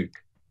 Luke.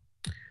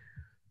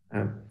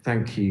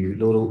 Thank you,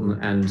 Lord Alton,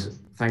 and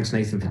thanks,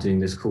 Nathan, for doing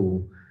this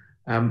call.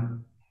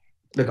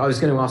 Look, I was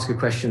going to ask a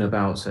question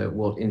about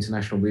what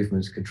international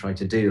movements could try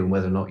to do and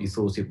whether or not you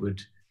thought it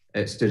would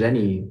stood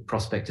any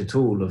prospect at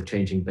all of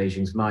changing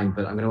Beijing's mind.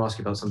 But I'm going to ask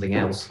you about something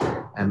else,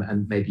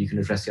 and maybe you can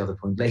address the other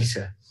point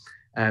later.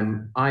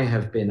 I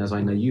have been, as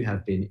I know you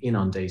have been,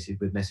 inundated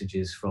with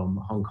messages from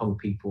Hong Kong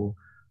people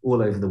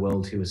all over the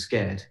world who are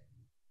scared.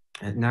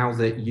 And now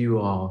that you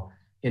are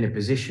in a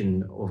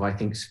position of, I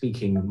think,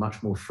 speaking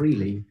much more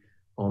freely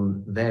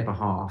on their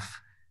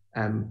behalf,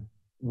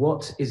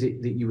 what is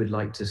it that you would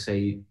like to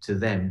say to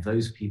them,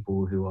 those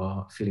people who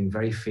are feeling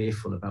very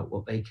fearful about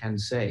what they can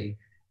say,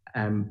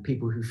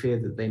 people who fear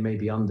that they may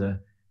be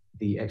under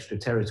the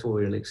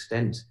extraterritorial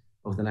extent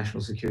of the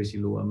national security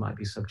law and might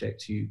be subject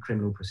to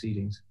criminal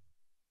proceedings?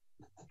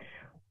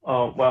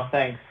 Well,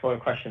 thanks for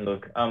your question,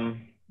 Luke.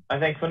 I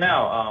think for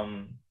now,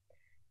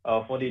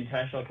 for the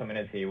international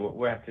community,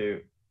 we have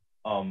to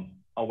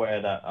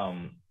aware that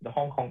the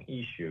Hong Kong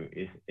issue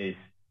is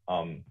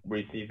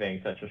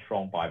receiving such a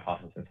strong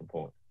bipartisan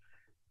support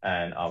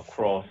and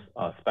cross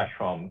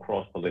spectrum,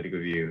 cross political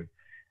view,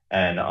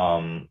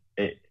 and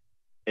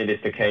it is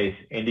the case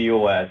in the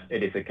US,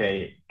 it is the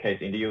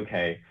case in the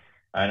UK,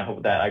 and I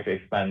hope that I can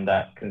expand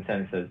that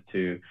consensus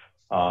to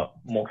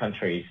more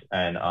countries,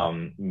 and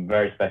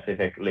very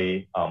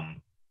specifically,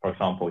 for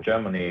example,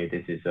 Germany.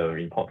 This is an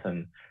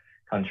important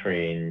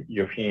country in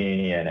European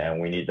Union,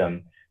 and we need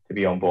them to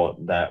be on board,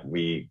 that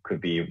we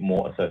could be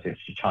more assertive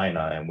to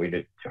China, and we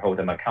need to hold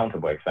them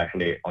accountable,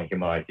 especially on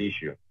human rights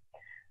issue.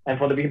 And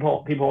for the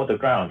people on the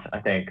ground, I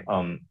think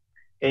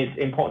it's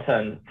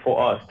important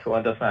for us to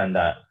understand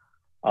that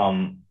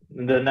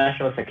the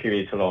national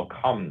security law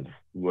comes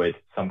with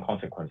some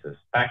consequences,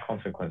 bad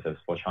consequences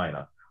for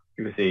China.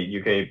 You can see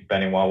UK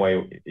banning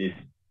Huawei is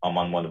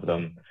among one of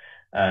them,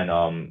 and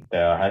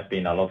there has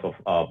been a lot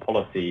of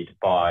policies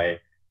by,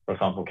 for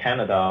example,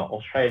 Canada,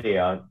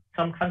 Australia,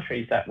 some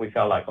countries that we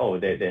felt like, oh,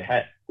 they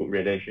had good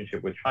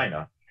relationship with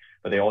China,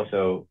 but they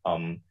also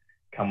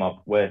come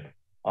up with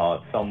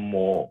some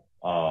more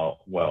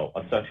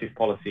assertive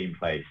policy in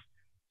place.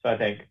 So I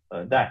think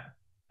that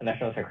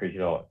national security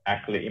law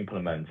actually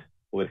implement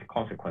with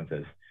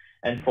consequences.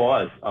 And for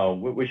us,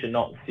 we should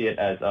not see it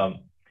as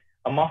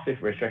a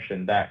massive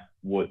restriction that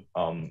would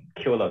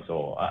kill us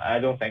all. I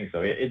don't think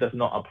so. It does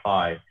not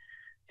apply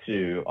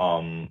to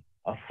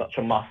such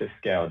a massive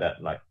scale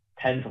that like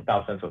tens of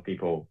thousands of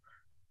people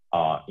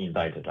are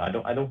indicted. I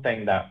don't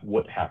think that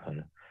would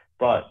happen.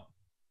 But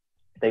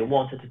they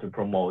wanted to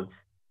promote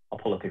a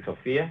politics of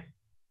fear,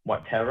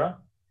 white terror,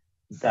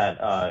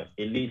 that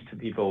it leads to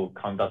people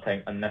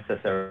conducting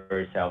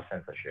unnecessary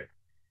self-censorship.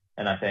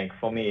 And I think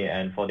for me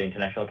and for the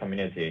international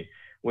community,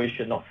 we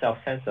should not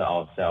self-censor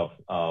ourselves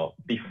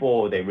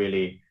before they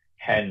really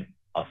hand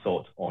a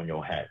sword on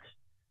your head.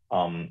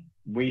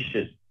 We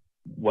should,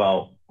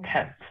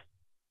 test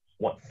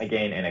what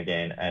again and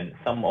again, and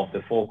some of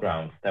the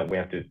foregrounds that we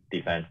have to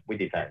defend, we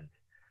defend.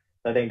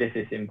 So I think this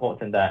is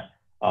important, that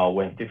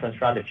we have different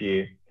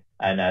strategy,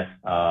 and as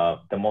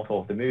the motto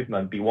of the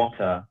movement, Be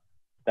Water,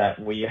 that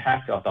we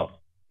have to adopt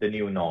the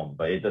new norm,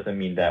 but it doesn't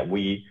mean that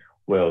we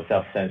will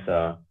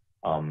self-censor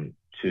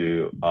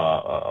to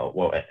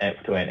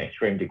an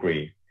extreme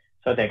degree.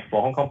 So I think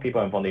for Hong Kong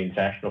people and for the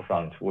international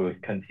front, we will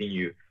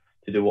continue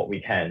to do what we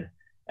can,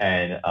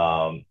 and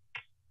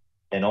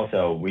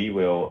also we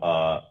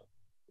will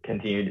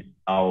continue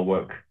our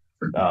work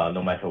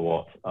no matter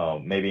what,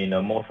 maybe in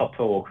a more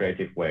subtle or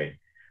creative way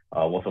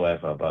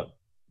whatsoever, but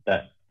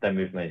that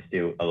movement is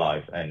still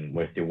alive, and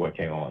we're still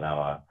working on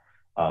our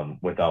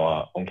with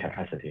our own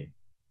capacity.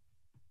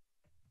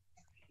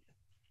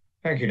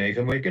 Thank you,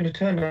 Nathan. We're going to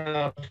turn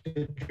now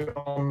to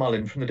John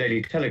Mullin from the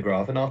Daily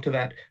Telegraph, and after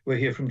that, we'll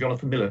hear from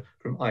Jonathan Miller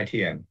from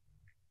ITN.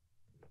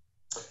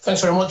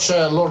 Thanks very much,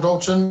 Lord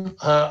Dalton.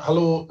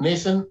 Hello,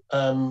 Nathan.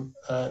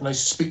 Nice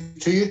to speak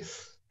to you.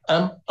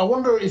 I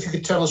wonder if you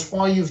could tell us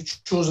why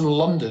you've chosen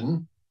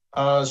London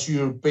as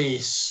your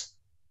base,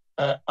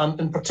 and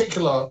in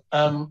particular,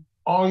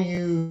 are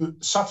you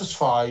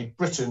satisfied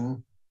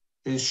Britain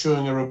is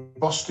showing a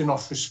robust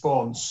enough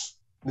response?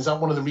 Is that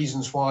one of the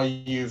reasons why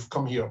you've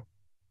come here?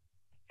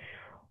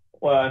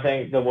 Well, I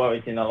think the world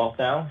is in a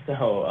lockdown,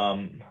 so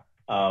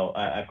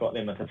I've got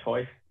limited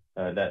choice.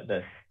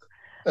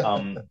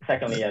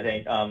 Secondly, I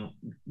think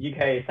UK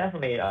is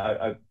definitely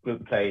a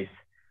good place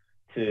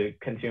to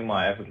continue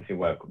my advocacy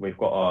work. We've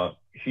got a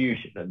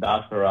huge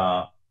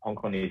diaspora Hong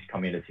Kongese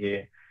community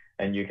here,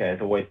 and UK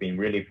has always been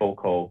really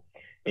vocal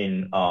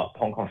in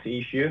Hong Kong's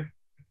issue,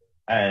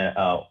 and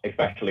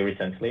especially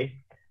recently.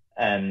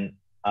 And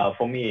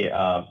for me,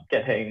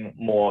 getting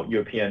more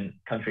European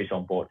countries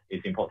on board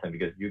is important,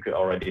 because you could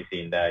already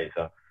see there is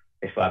a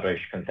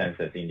established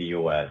consensus in the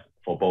US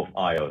for both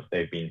aisles.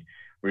 They've been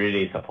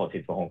really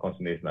supportive for Hong Kong's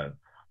movement,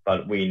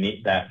 but we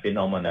need that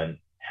phenomenon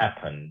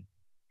happen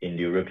in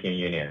the European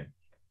Union.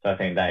 So I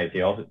think that is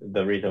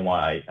the reason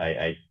why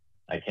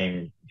I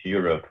came to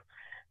Europe.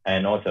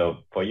 And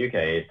also for UK,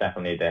 it's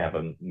definitely they have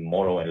a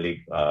moral and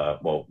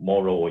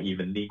moral or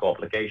even legal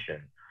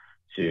obligation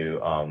to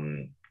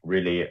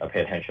really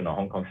pay attention on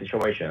Hong Kong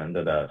situation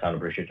under the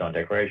Sino-British Joint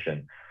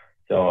Declaration.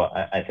 So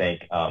I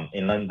think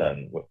in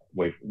London,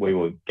 we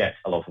will get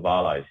a lot of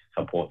allies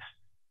support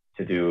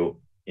to do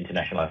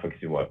international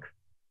advocacy work.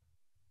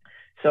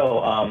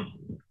 So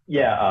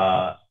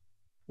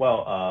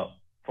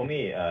for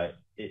me,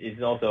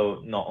 it's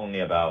also not only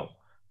about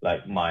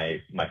like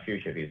my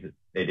future, because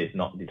it is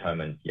not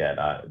determined yet.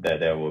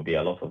 There will be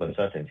a lot of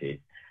uncertainties,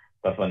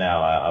 but for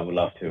now, I would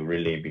love to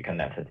really be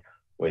connected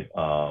with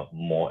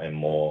more and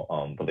more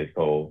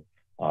political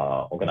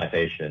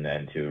organization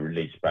and to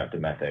really spread the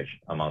message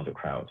among the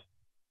crowd.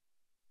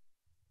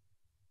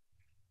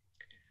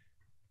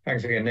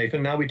 Thanks again,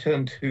 Nathan. Now we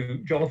turn to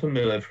Jonathan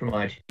Miller from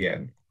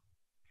ITN.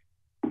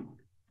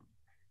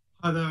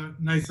 Hi there,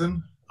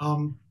 Nathan.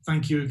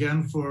 Thank you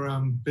again for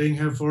being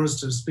here for us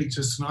to speak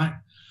to us tonight.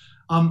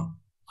 I'm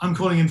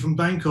calling in from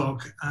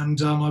Bangkok,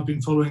 and I've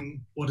been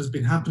following what has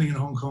been happening in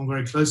Hong Kong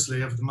very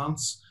closely over the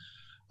months.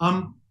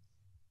 I'm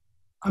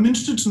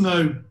interested to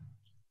know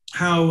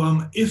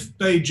how, if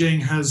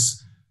Beijing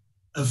has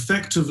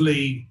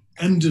effectively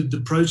ended the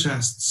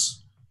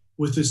protests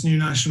with this new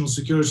national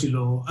security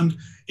law, and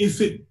if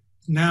it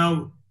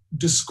now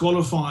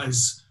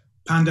disqualifies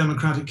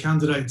pan-democratic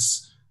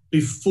candidates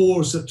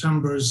before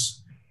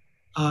September's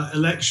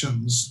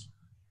elections,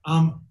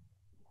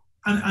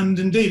 and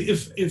indeed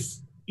if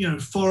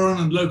foreign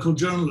and local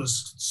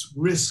journalists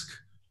risk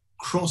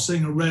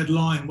crossing a red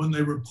line when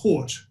they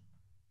report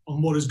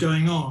on what is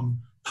going on,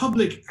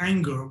 public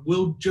anger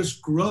will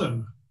just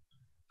grow.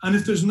 And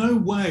if there's no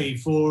way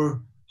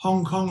for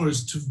Hong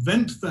Kongers to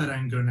vent that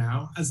anger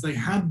now, as they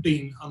had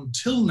been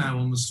until now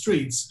on the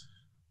streets,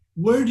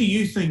 where do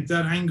you think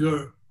that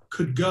anger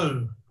could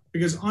go?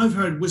 Because I've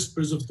heard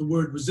whispers of the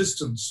word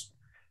resistance.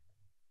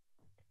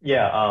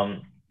 Yeah,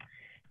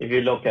 if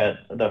you look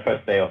at the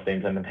first day of the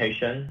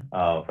implementation,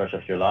 1st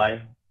of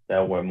July,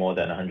 there were more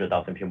than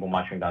 100,000 people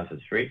marching down to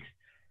the street.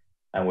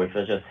 And we've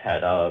just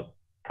had a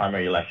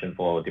primary election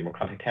for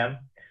Democratic Camp,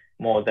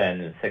 more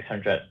than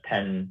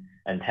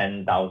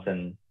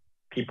 610,000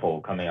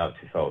 people coming out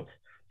to vote.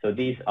 So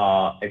these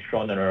are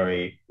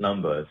extraordinary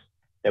numbers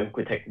that we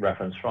could take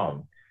reference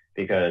from,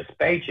 because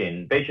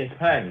Beijing's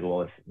plan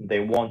was they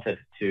wanted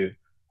to,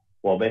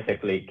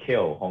 basically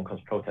kill Hong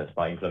Kong's protests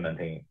by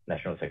implementing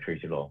national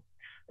security law.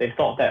 They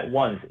thought that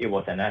once it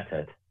was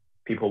enacted,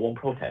 people won't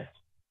protest.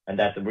 And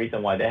that's the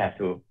reason why they have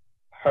to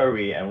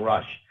hurry and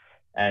rush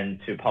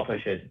and to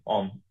publish it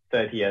on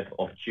 30th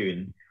of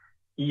June,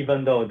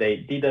 even though they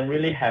didn't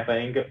really have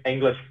an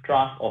English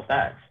draft of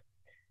that.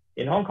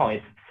 In Hong Kong,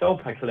 it's so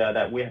peculiar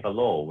that we have a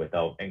law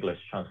without English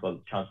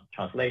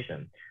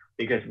translation,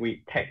 because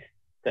we take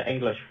the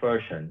English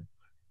version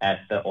as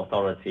the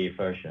authority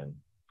version,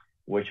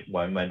 which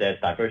when there's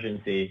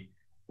divergency,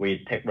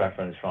 we take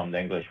reference from the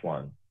English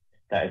one.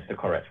 That is the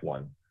correct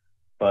one.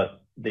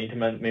 But the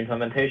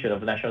implementation of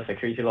the national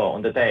security law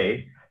on the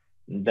day,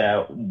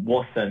 there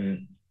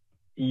wasn't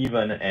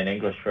even an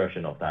English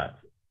version of that.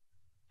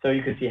 So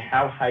you could see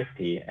how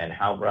hasty and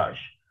how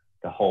rushed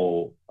the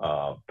whole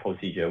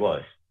procedure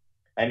was.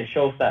 And it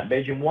shows that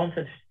Beijing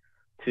wanted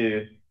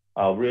to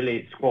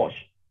really squash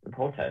the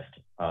protest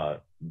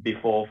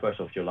before 1st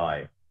of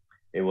July.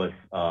 It was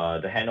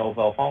the handover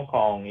of Hong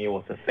Kong. It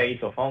was the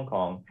fate of Hong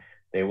Kong.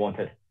 They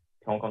wanted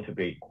Hong Kong to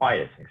be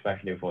quiet,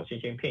 especially for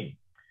Xi Jinping.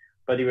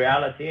 But the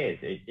reality is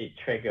it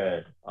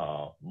triggered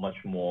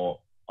much more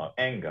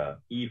anger,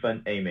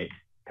 even amid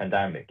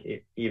pandemic,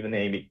 even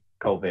amid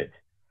COVID.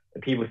 The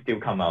people still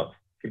come out,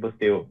 people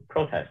still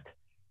protest.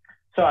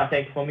 So I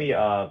think for me,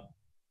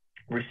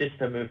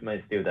 resistance movement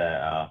is still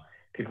there.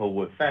 People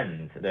would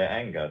vent their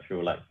anger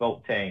through like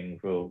voting,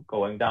 through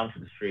going down to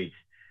the streets,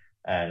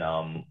 and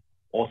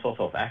all sorts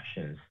of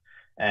actions.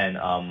 And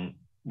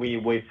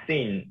we've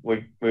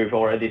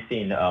already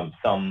seen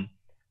some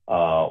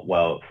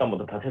of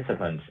the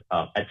participants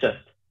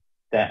adjust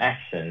their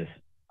actions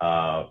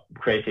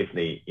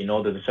creatively in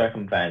order to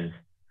circumvent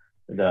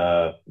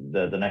the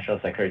national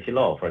security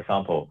law. For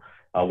example,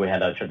 we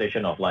had a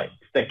tradition of like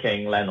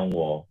sticking land on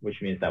wall,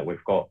 which means that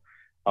we've got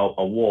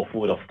a wall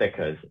full of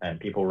stickers and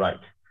people write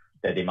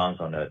their demands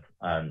on it.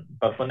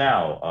 But for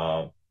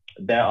now,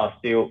 there are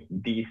still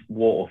these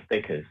wall of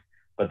stickers,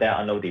 but there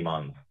are no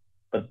demands.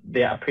 But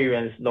their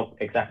appearance look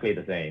exactly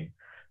the same.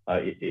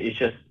 It's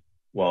just,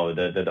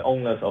 the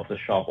owners of the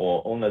shop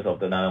or owners of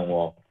the land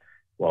wall,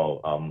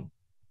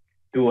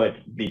 do it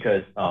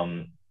because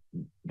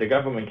the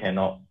government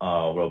cannot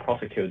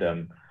prosecute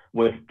them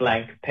with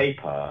blank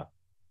paper.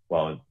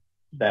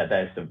 That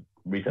is the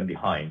reason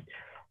behind.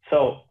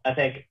 So I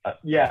think,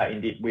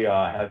 indeed, we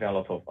are having a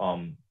lot of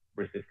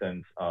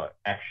resistance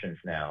actions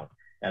now.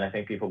 And I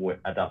think people will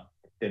adapt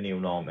the new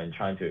norm and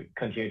trying to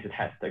continue to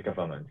test the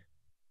government.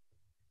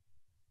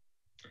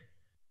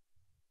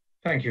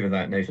 Thank you for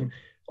that, Nathan.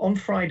 On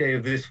Friday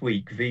of this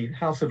week, the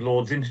House of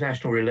Lords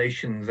International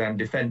Relations and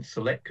Defence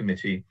Select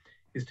Committee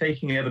is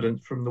taking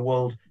evidence from the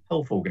World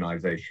Health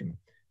Organization.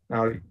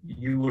 Now,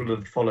 you will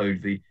have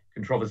followed the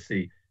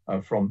controversy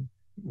from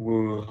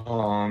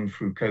Wuhan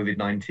through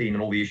COVID-19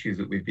 and all the issues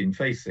that we've been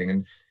facing.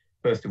 And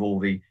first of all,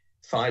 the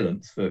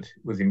silence that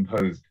was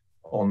imposed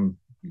on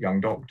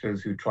young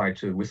doctors who tried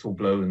to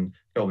whistleblow and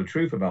tell the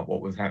truth about what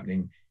was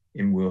happening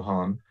in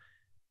Wuhan.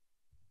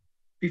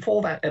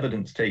 Before that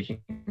evidence taking,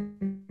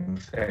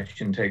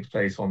 session takes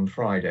place on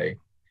Friday.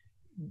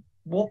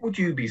 What would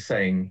you be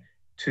saying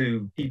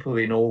to people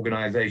in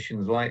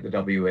organizations like the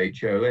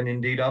WHO and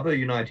indeed other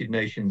United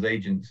Nations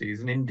agencies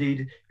and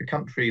indeed the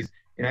countries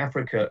in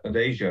Africa and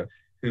Asia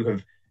who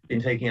have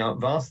been taking out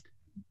vast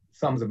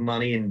sums of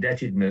money,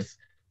 indebtedness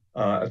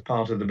as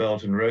part of the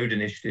Belt and Road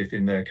Initiative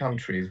in their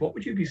countries? What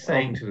would you be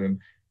saying to them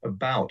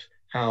about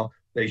how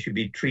they should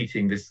be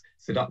treating this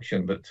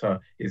seduction that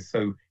is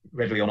so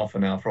readily on offer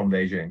now from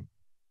Beijing?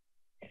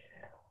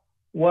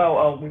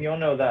 Well, we all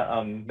know that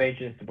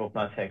Beijing's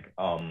diplomatic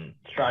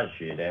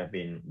strategy, they have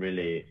been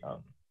really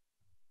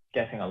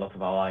getting a lot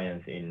of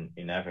alliance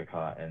in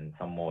Africa and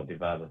some more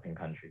developing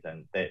countries,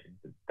 and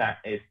that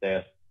is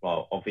their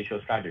official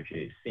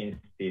strategy since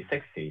the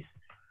 60s.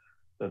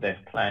 So they've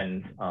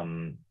planned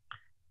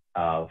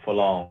for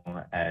long,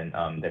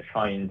 and they're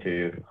trying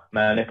to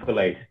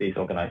manipulate these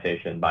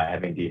organizations by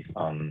having these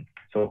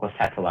so-called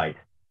satellite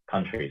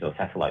countries or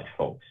satellite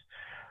folks.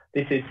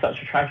 This is such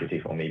a tragedy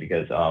for me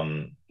because,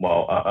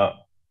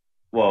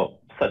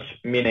 such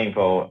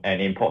meaningful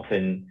and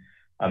important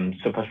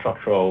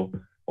superstructural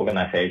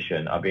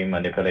organizations are being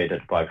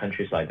manipulated by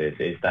countries like this.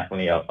 Is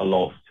definitely a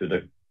loss to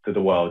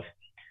the world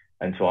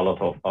and to a lot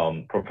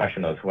of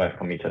professionals who have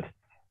committed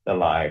their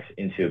lives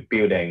into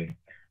building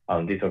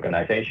these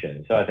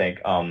organizations. So I think,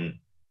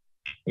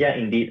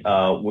 indeed,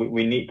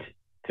 we need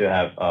to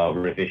have a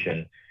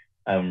revision.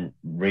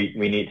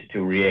 We need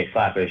to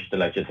re-establish the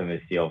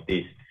legitimacy of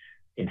these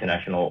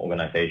international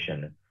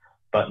organization,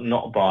 but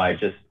not by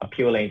just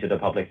appealing to the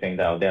public saying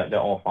that they're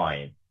all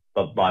fine,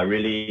 but by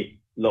really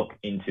look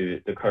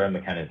into the current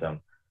mechanism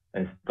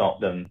and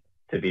stop them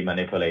to be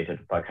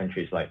manipulated by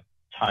countries like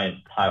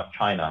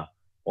China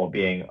or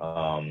being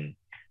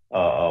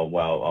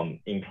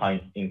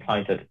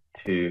inclined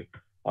to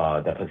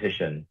their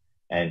position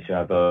and to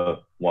have a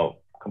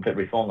complete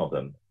reform of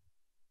them.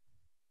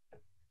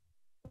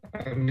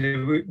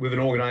 And with an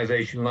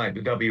organization like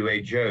the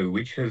WHO,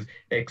 which has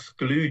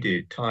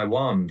excluded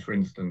Taiwan, for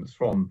instance,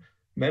 from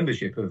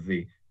membership of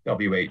the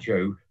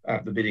WHO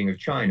at the bidding of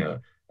China,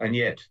 and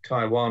yet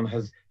Taiwan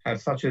has had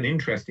such an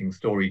interesting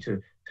story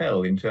to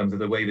tell in terms of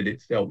the way that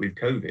it's dealt with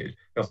COVID,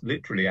 just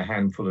literally a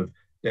handful of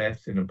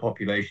deaths in a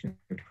population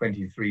of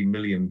 23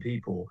 million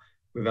people,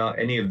 without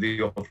any of the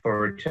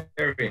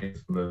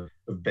authoritarianism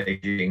of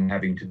Beijing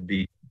having to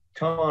be.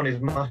 Taiwan is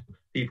much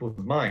people's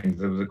minds.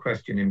 There was a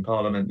question in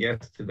Parliament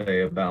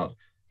yesterday about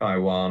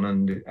Taiwan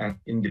and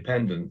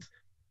independence.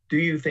 Do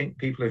you think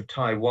people of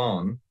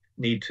Taiwan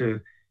need to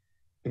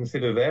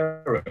consider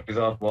their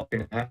result of what's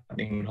been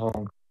happening in Hong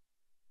Kong?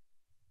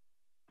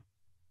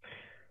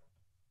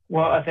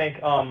 Well, I think,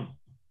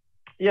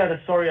 the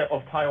story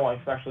of Taiwan,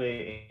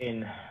 especially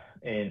in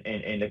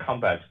the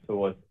combat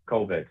towards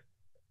COVID,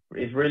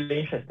 is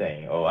really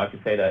interesting. Or I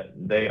could say that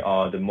they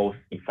are the most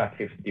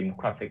effective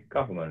democratic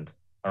government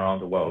around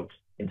the world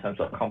in terms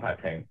of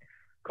combating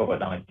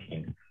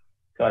COVID-19.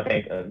 So I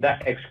think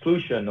that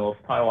exclusion of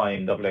Taiwan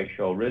in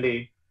WHO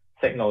really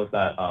signals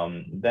that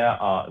there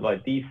are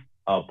these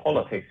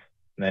politics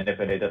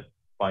manipulated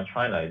by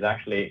China is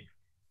actually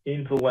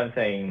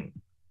influencing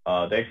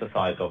the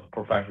exercise of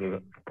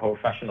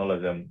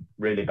professionalism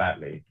really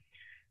badly.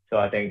 So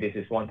I think this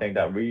is one thing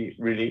that we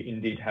really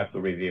indeed have to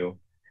review.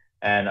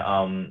 And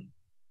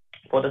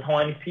for the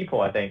Taiwanese people,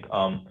 I think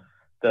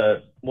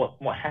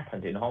what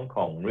happened in Hong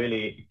Kong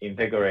really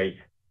invigorates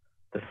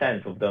the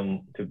sense of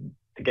them to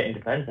get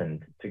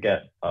independent, to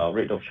get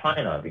rid of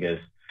China, because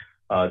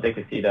they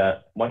could see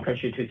that one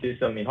country, two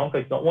system in Hong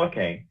Kong is not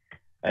working,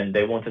 and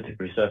they wanted to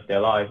preserve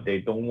their life. They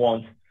don't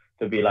want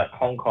to be like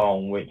Hong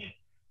Kong, which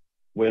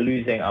we're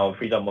losing our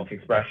freedom of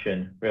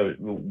expression.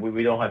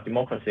 We don't have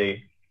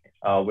democracy.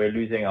 We're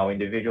losing our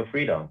individual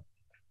freedom.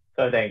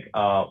 So I think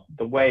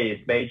the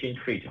way Beijing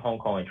treats Hong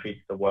Kong and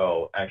treats the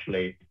world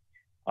actually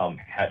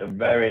had a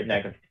very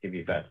negative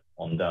effect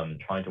on them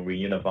trying to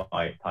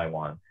reunify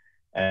Taiwan.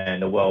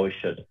 And the world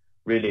should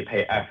really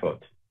pay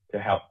effort to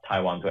help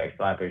Taiwan to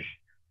establish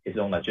its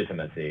own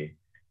legitimacy,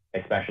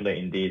 especially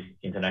in these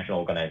international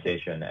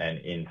organizations and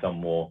in some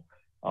more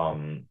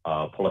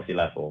policy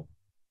level.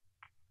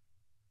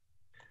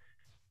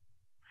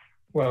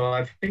 Well,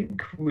 I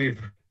think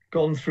we've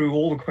gone through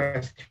all the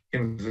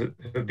questions that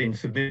have been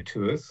submitted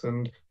to us,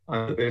 and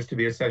there's to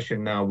be a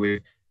session now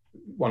with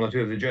one or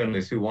two of the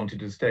journalists who wanted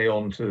to stay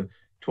on to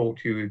talk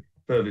to you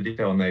further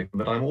detail on that.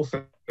 But I'm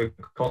also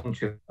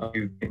conscious that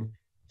you've been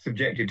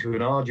subjected to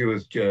an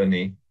arduous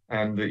journey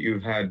and that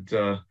you've had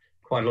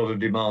quite a lot of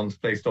demands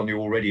placed on you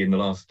already in the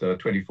last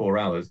 24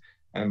 hours,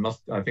 and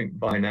I think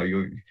by now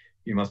you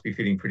must be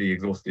feeling pretty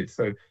exhausted.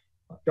 So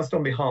just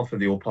on behalf of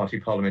the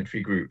All-Party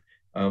Parliamentary Group,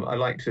 I'd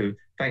like to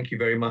thank you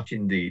very much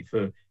indeed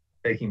for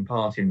taking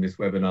part in this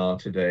webinar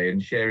today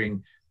and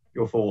sharing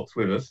your thoughts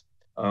with us.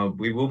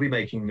 We will be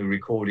making the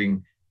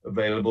recording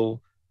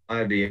available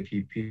via the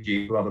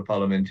APPG to other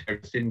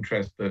parliamentarians of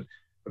interest that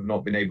have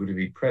not been able to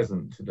be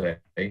present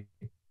today.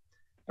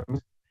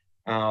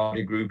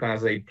 Our group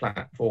as a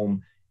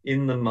platform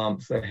in the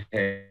months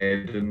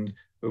ahead, and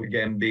will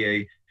again be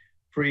a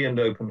free and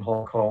open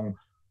Hong Kong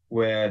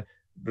where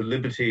the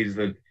liberties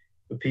that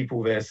the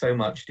people there so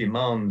much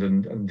demand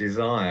and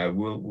desire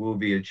will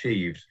be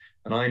achieved.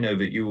 And I know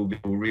that you will be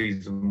a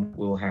reason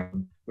will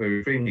happen. We're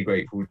extremely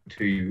grateful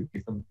to you.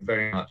 Thank you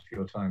very much for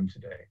your time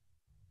today.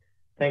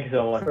 Thank you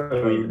so much for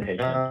the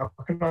invitation.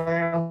 Can I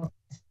ask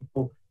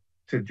people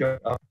to join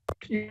up?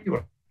 You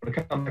want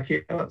to come back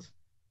here?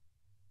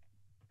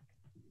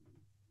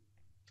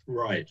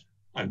 Right.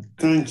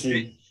 Thank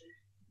you.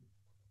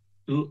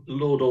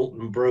 Lord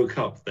Alton broke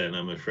up then,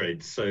 I'm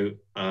afraid. So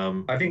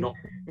I think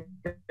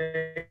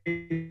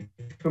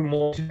for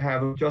more to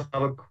have just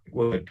another quick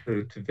word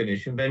to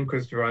finish, and then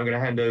Christopher, I'm going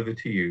to hand over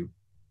to you.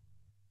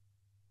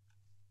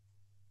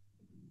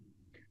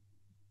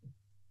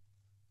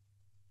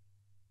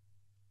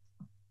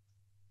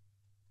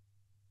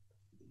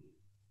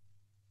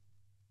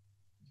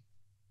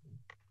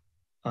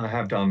 I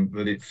have done,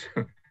 but it's.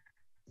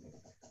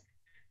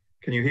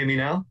 Can you hear me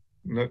now?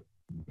 No.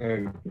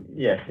 No.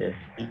 Yes.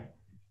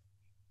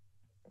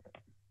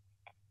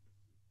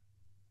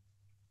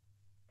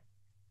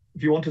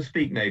 If you want to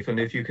speak, Nathan,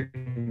 if you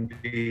can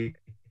be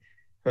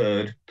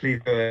heard, please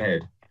go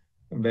ahead.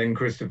 And then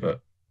Christopher.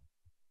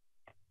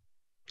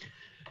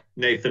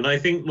 Nathan, I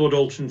think Lord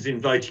Alton's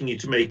inviting you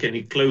to make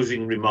any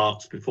closing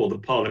remarks before the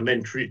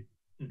parliamentary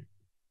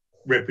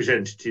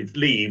representatives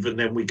leave, and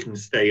then we can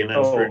stay and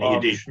answer any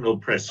additional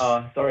press.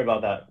 Sorry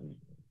about that.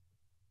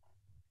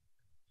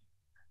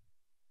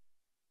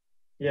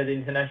 Yeah, the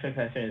international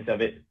connection is a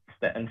bit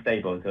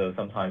unstable, so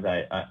sometimes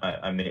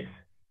I miss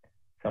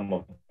some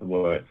of the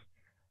words.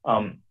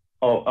 Thanks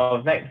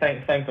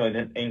for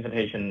the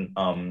invitation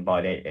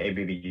by the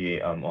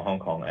ABBG on Hong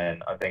Kong,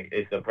 and I think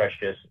it's a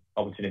precious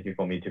opportunity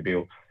for me to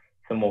build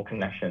some more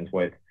connections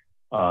with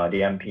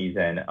the MPs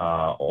and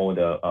all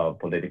the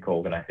political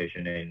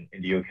organizations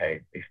in the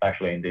UK,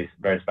 especially in this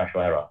very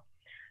special era.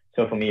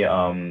 So for me,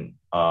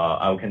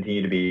 I will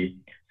continue to be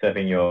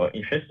serving your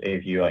interest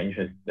if you are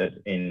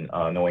interested in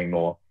knowing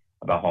more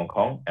about Hong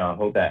Kong. And I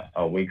hope that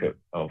we could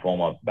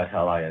form a better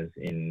alliance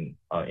in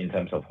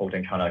terms of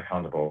holding China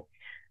accountable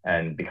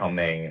and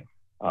becoming,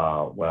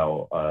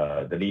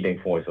 the leading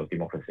force of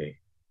democracy.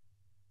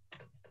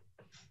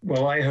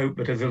 Well, I hope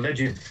that as a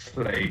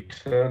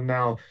legislator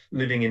now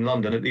living in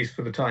London, at least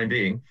for the time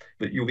being,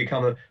 that you'll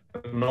become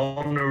an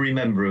honorary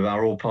member of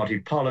our all-party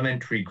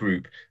parliamentary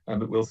group,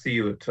 and that we'll see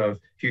you at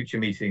future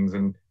meetings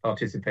and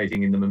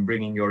participating in them and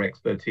bringing your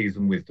expertise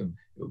and wisdom.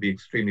 It will be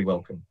extremely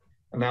welcome.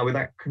 And now with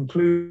that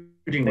concluding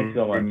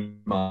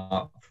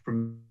remark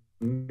from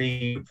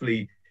me,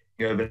 hopefully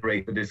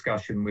overrate the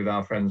discussion with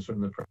our friends from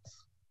the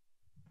press.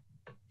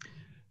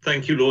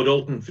 Thank you, Lord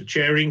Alton, for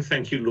chairing.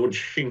 Thank you, Lord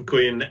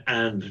Shinkwin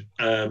and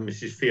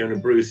Mrs. Fiona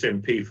Bruce,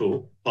 MP,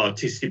 for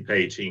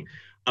participating.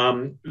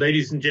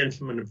 Ladies and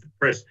gentlemen of the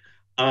press,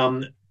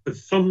 for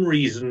some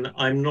reason,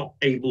 I'm not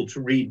able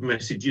to read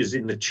messages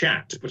in the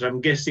chat, but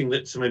I'm guessing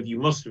that some of you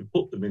must have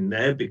put them in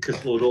there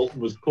because Lord Alton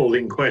was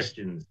calling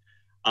questions.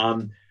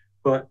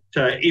 But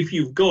if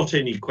you've got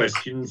any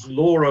questions,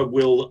 Laura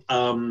will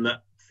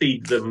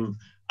feed them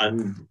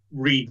and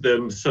read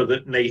them so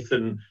that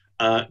Nathan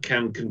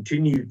can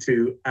continue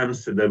to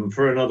answer them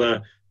for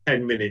another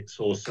 10 minutes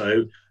or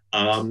so,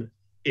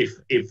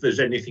 if there's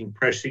anything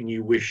pressing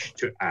you wish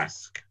to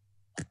ask.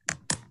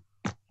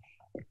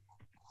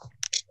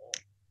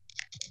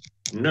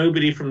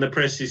 Nobody from the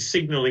press is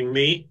signalling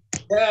me.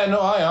 Yeah, no,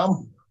 I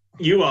am.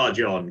 You are,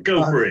 John.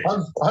 Go for it.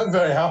 I'm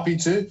very happy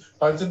to.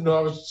 I didn't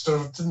know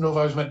didn't know if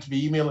I was meant to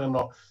be emailing or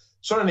not.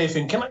 Sorry,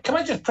 Nathan. Can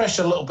I just press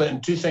you a little bit in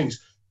two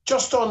things?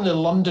 Just on the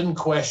London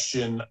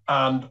question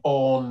and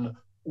on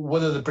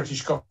whether the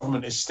British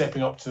government is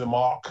stepping up to the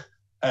mark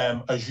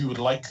as you would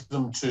like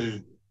them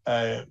to,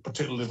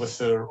 particularly with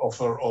their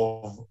offer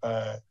of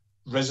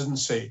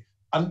residency.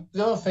 And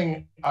the other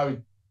thing I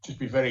would just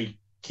be very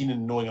keen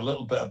in knowing a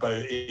little bit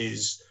about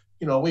is,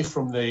 away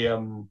from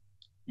the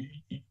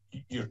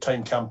your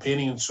time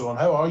campaigning and so on,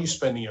 how are you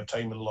spending your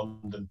time in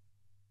London?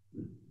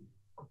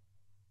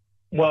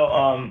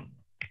 Well,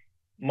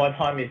 my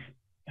time is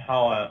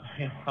how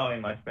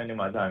am I spending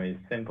my time is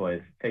simple.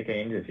 It's taking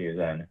interviews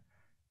and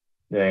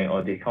doing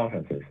all these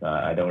conferences.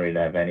 I don't really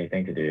have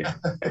anything to do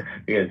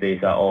because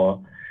these are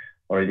all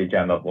already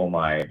jammed up all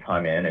my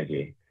time and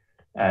energy.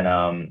 And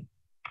I'm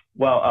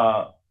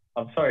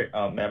sorry,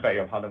 may I beg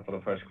your pardon for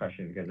the first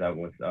question because that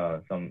was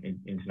some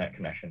internet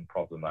connection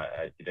problem.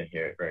 I didn't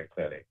hear it very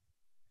clearly.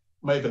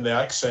 Might have been the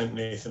accent,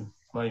 Nathan.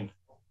 Mine.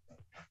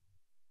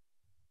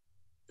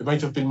 It might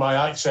have been my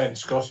accent,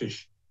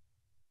 Scottish.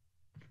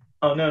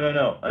 Oh no!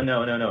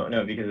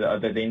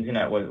 Because the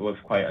internet was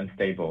quite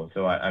unstable,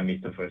 so I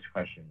missed the first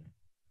question.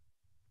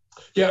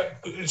 Yeah,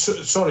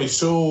 sorry.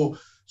 So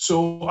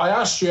I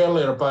asked you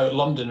earlier about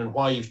London and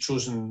why you've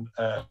chosen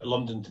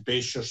London to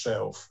base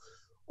yourself.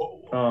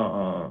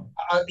 I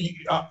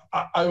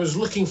was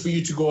looking for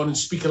you to go on and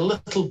speak a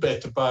little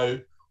bit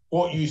about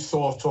what you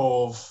thought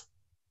of,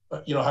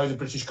 how the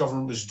British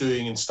government was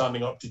doing in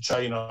standing up to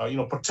China.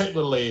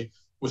 Particularly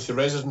with the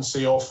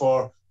residency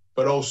offer,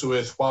 but also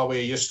with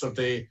Huawei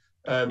yesterday.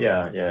 A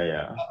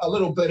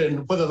little bit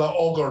in whether that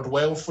augured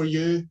well for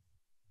you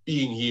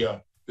being here,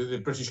 the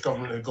British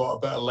government had got a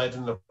bit of lead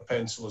in their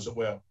pencil, as it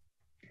were?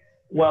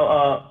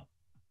 Well,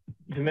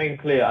 to make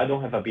it clear, I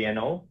don't have a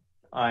BNO.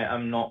 I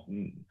am not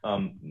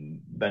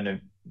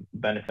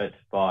benefit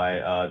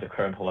by the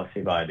current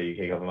policy by the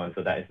UK government,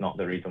 so that is not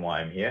the reason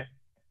why I'm here.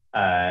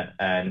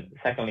 And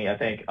secondly, I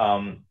think,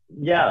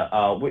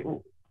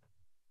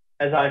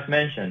 as I've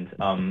mentioned,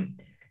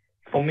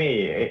 for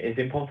me, it's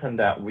important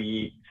that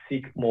we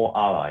seek more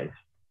allies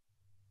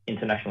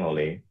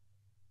internationally,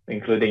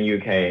 including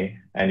UK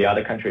and the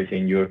other countries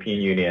in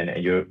European Union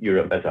and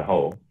Europe as a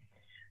whole.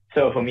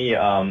 So for me,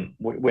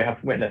 we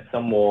have witnessed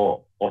some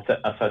more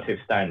assertive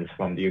stance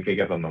from the UK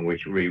government,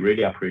 which we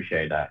really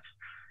appreciate that.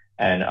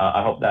 And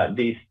I hope that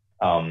this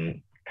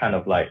kind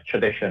of like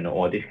tradition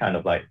or this kind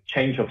of like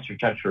change of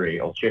trajectory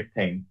of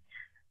shifting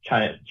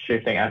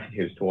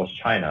attitudes towards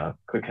China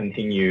could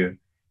continue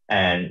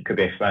and could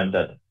be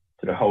expanded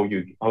to the whole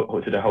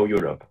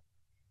Europe.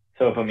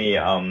 So for me,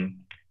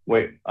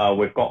 we've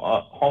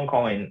got Hong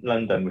Kong and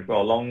London. We've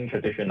got a long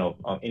tradition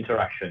of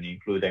interaction,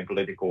 including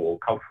political or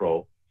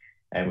cultural,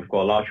 and we've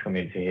got a large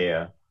community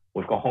here.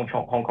 We've got Hong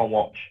Kong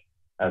Watch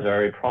as a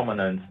very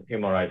prominent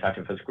human rights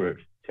activist group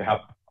to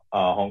help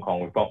Hong Kong.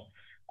 We've got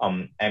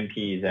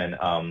MPs and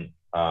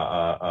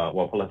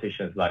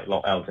politicians like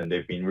Lord Elton.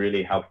 They've been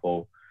really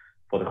helpful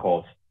for the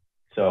cause.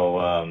 So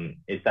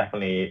it's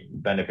definitely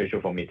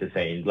beneficial for me to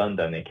stay in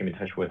London and keep in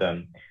touch with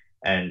them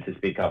and to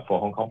speak up for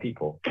Hong Kong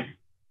people.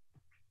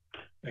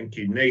 Thank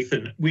you,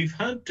 Nathan. We've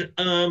had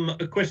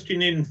a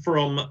question in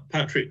from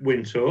Patrick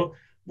Winter,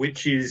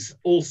 which is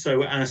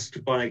also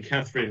asked by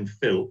Catherine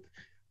Philp.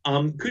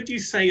 Could you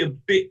say a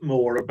bit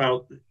more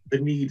about the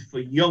need for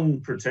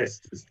young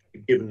protesters to be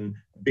given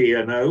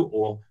BNO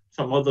or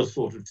some other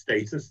sort of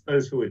status,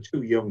 those who are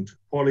too young to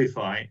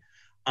qualify?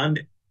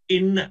 And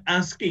in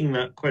asking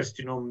that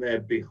question on their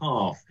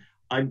behalf,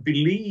 I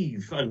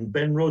believe, and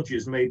Ben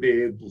Rogers may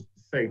be able to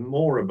say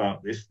more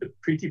about this, that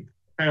Priti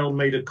Patel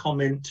made a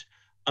comment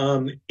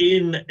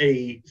in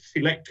a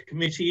select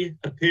committee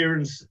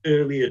appearance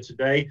earlier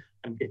today,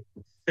 and getting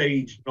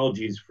sage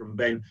nudges from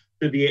Ben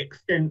to the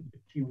extent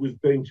that he was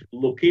going to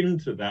look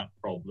into that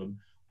problem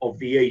of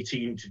the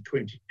 18 to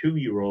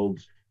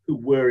 22-year-olds who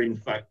were in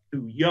fact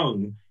too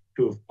young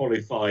to have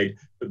qualified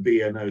for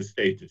BNO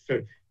status.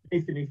 So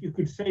Nathan, if you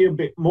could say a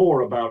bit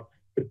more about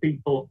the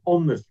people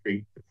on the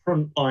street, the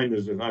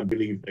frontliners, as I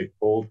believe they're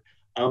called,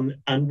 and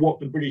what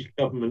the British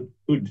government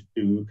could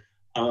do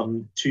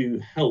to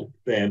help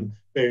them,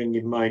 bearing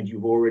in mind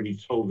you've already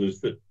told us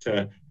that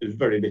there's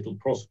very little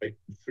prospect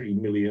of 3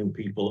 million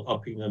people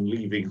upping and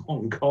leaving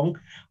Hong Kong.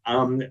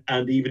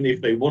 And even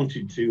if they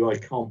wanted to, I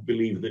can't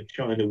believe that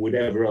China would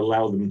ever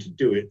allow them to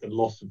do it. The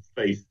loss of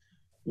faith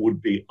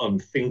would be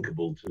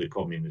unthinkable to the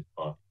Communist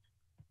Party.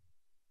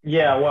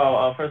 Yeah,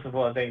 well, first of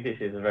all, I think this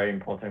is a very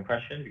important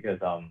question because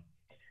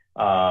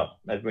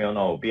as we all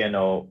know,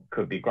 BNO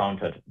could be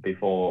granted to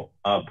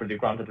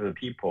the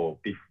people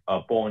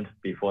born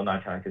before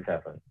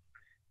 1997.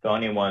 So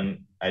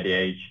anyone at the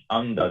age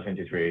under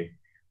 23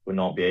 would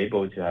not be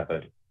able to have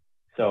it.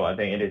 So I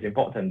think it is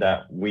important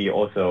that we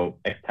also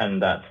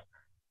extend that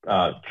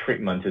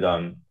treatment to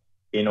them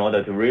in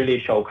order to really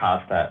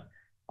showcase that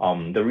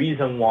the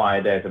reason why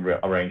there's an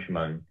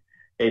arrangement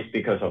is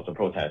because of the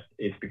protest,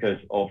 it's because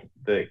of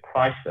the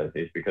crisis,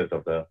 it's because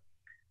of the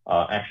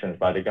actions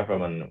by the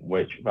government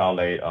which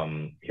violate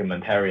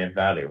humanitarian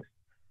values.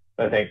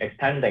 So I think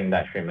extending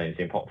that treatment is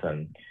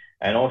important.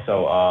 And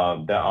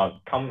also there are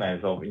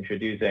comments of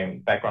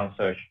introducing background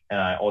search, and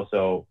I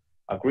also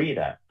agree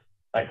that,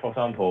 like for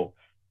example,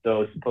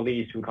 those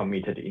police who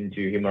committed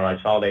into human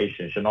rights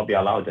violations should not be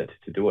allowed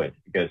to do it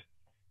because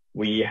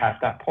we have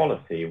that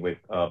policy with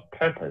a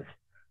purpose.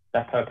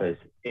 That purpose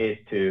is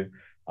to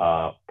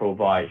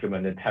provide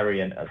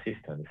humanitarian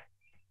assistance,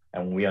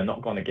 and we are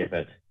not going to give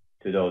it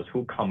to those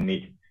who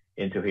commit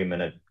into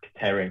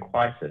humanitarian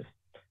crisis.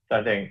 So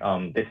I think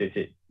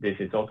this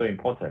is also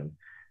important.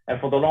 And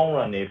for the long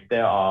run, if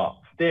there are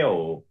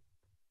still,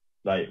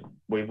 like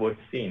we've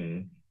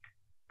seen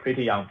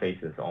pretty young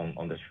faces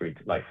on the street,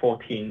 like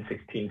 14,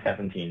 16,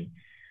 17,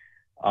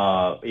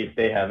 if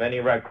they have any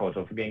records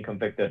of being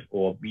convicted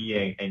or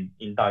being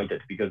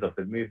indicted because of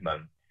the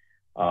movement,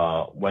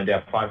 when they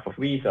apply for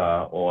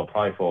visa or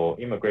apply for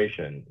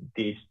immigration,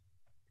 these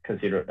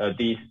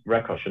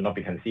records should not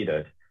be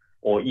considered,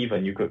 or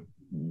even you could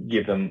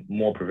give them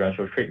more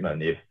preferential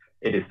treatment if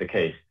it is the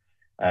case.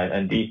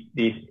 And these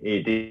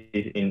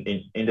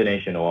in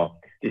Indonesia or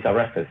these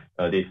arrests,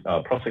 this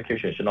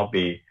prosecution should not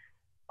be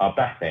a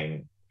bad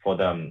thing for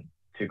them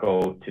to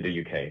go to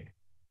the UK.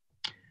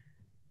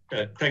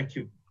 Thank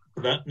you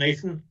for that,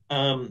 Nathan.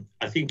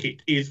 I think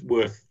it is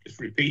worth just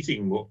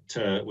repeating what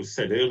was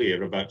said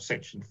earlier about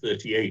Section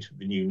 38 of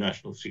the new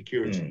National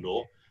Security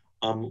Law,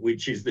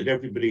 which is that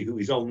everybody who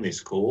is on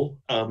this call,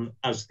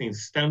 as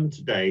things stand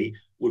today,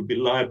 would be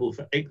liable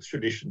for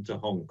extradition to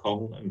Hong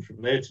Kong and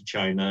from there to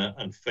China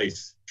and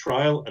face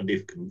trial. And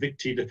if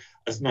convicted,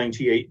 as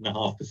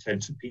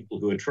 98.5% of people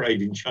who are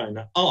tried in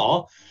China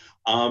are,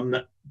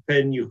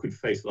 then you could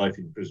face life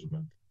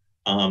imprisonment.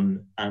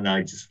 And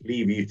I just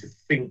leave you to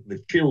think the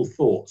chill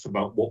thoughts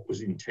about what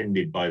was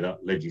intended by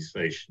that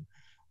legislation.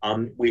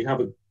 We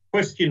have a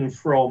question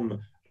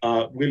from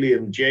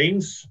William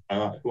James,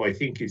 who I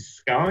think is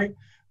Sky.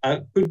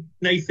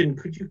 Nathan,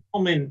 could you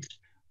comment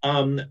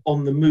on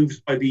the moves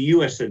by the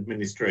US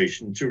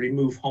administration to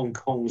remove Hong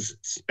Kong's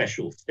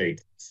special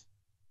status?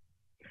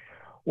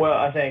 Well,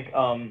 I think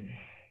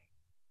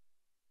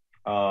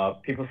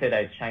people say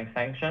that it's China's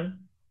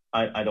sanction.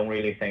 I don't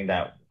really think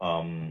that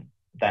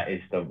that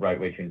is the right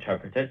way to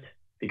interpret it,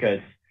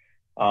 because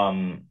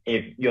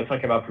if you're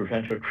talking about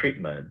preferential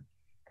treatment,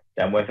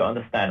 then we have to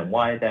understand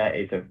why there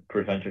is a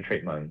preferential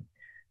treatment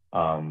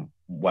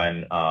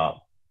when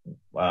on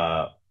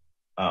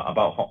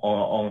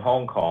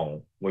Hong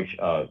Kong, which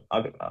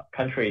other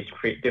countries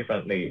treat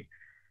differently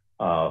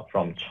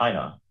from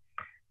China.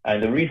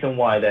 And the reason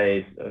why there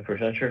is a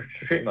preferential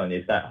treatment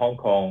is that Hong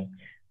Kong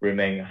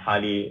remain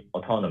highly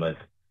autonomous,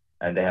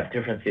 and they have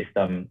different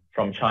system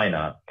from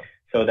China,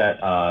 so that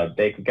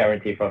they could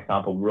guarantee, for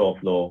example, rule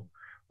of law,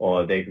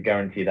 or they could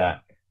guarantee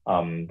that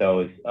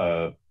those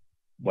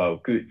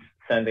goods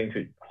sending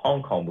to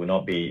Hong Kong will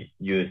not be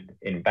used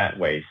in bad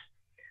ways.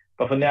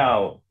 But for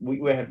now, we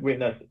have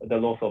witnessed the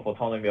loss of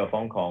autonomy of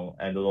Hong Kong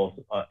and the loss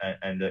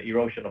and the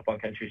erosion of one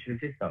country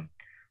system.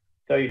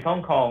 So if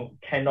Hong Kong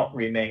cannot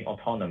remain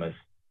autonomous,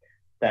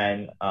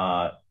 then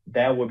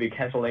there will be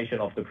cancellation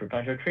of the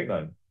preferential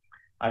treatment.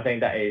 I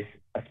think that is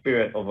a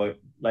spirit of a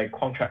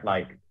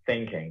contract-like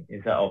thinking,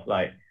 instead of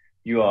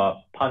you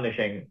are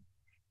punishing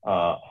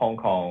Hong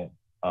Kong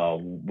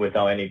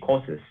without any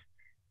causes.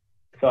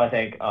 So I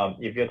think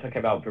if you're talking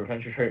about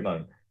preferential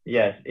treatment,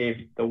 yes, if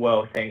the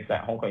world thinks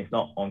that Hong Kong is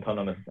not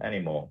autonomous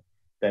anymore,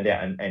 then they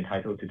are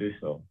entitled to do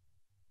so.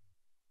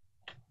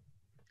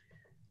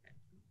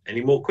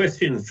 Any more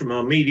questions from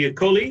our media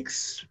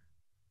colleagues?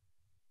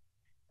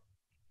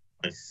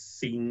 I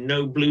see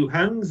no blue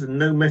hands and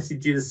no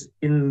messages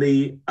in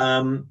the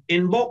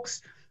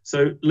inbox.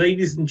 So,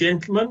 ladies and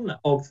gentlemen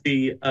of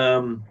the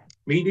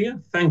media,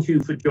 thank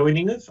you for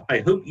joining us. I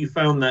hope you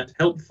found that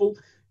helpful.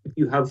 If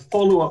you have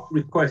follow-up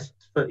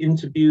requests for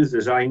interviews,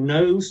 as I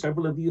know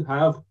several of you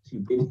have,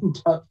 you've been in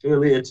touch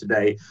earlier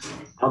today,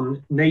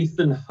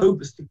 Nathan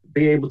hopes to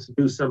be able to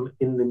do some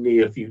in the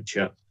near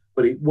future,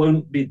 but it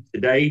won't be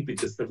today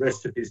because the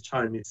rest of his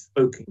time is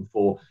spoken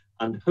for,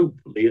 and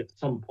hopefully at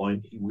some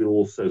point he will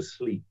also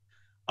sleep.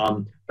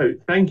 So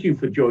thank you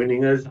for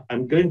joining us.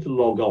 I'm going to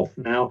log off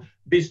now.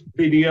 This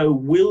video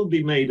will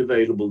be made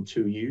available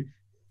to you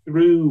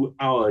through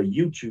our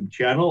YouTube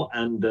channel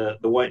and the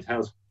White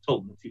House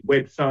Consultancy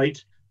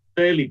website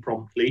fairly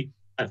promptly.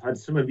 I've had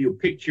some of your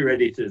picture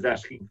editors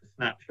asking for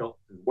snapshots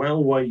as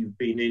well while you've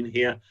been in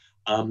here.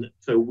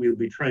 So we'll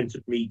be trying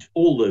to meet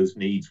all those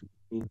needs, which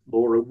means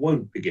Laura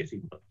won't be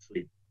getting much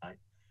sleep tonight.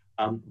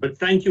 But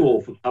thank you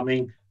all for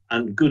coming,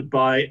 and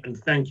goodbye. And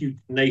thank you to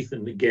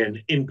Nathan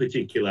again in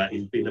particular.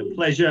 It's been a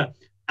pleasure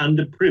and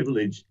a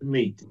privilege to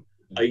meet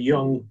a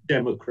young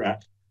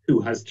Democrat who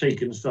has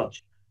taken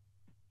such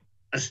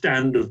a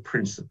stand of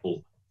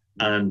principle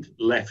and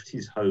left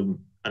his home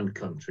and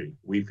country.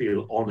 We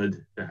feel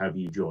honored to have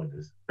you join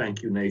us.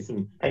 Thank you,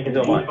 Nathan. Thank you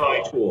so much.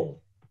 Goodbye to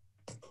all.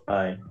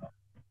 Bye.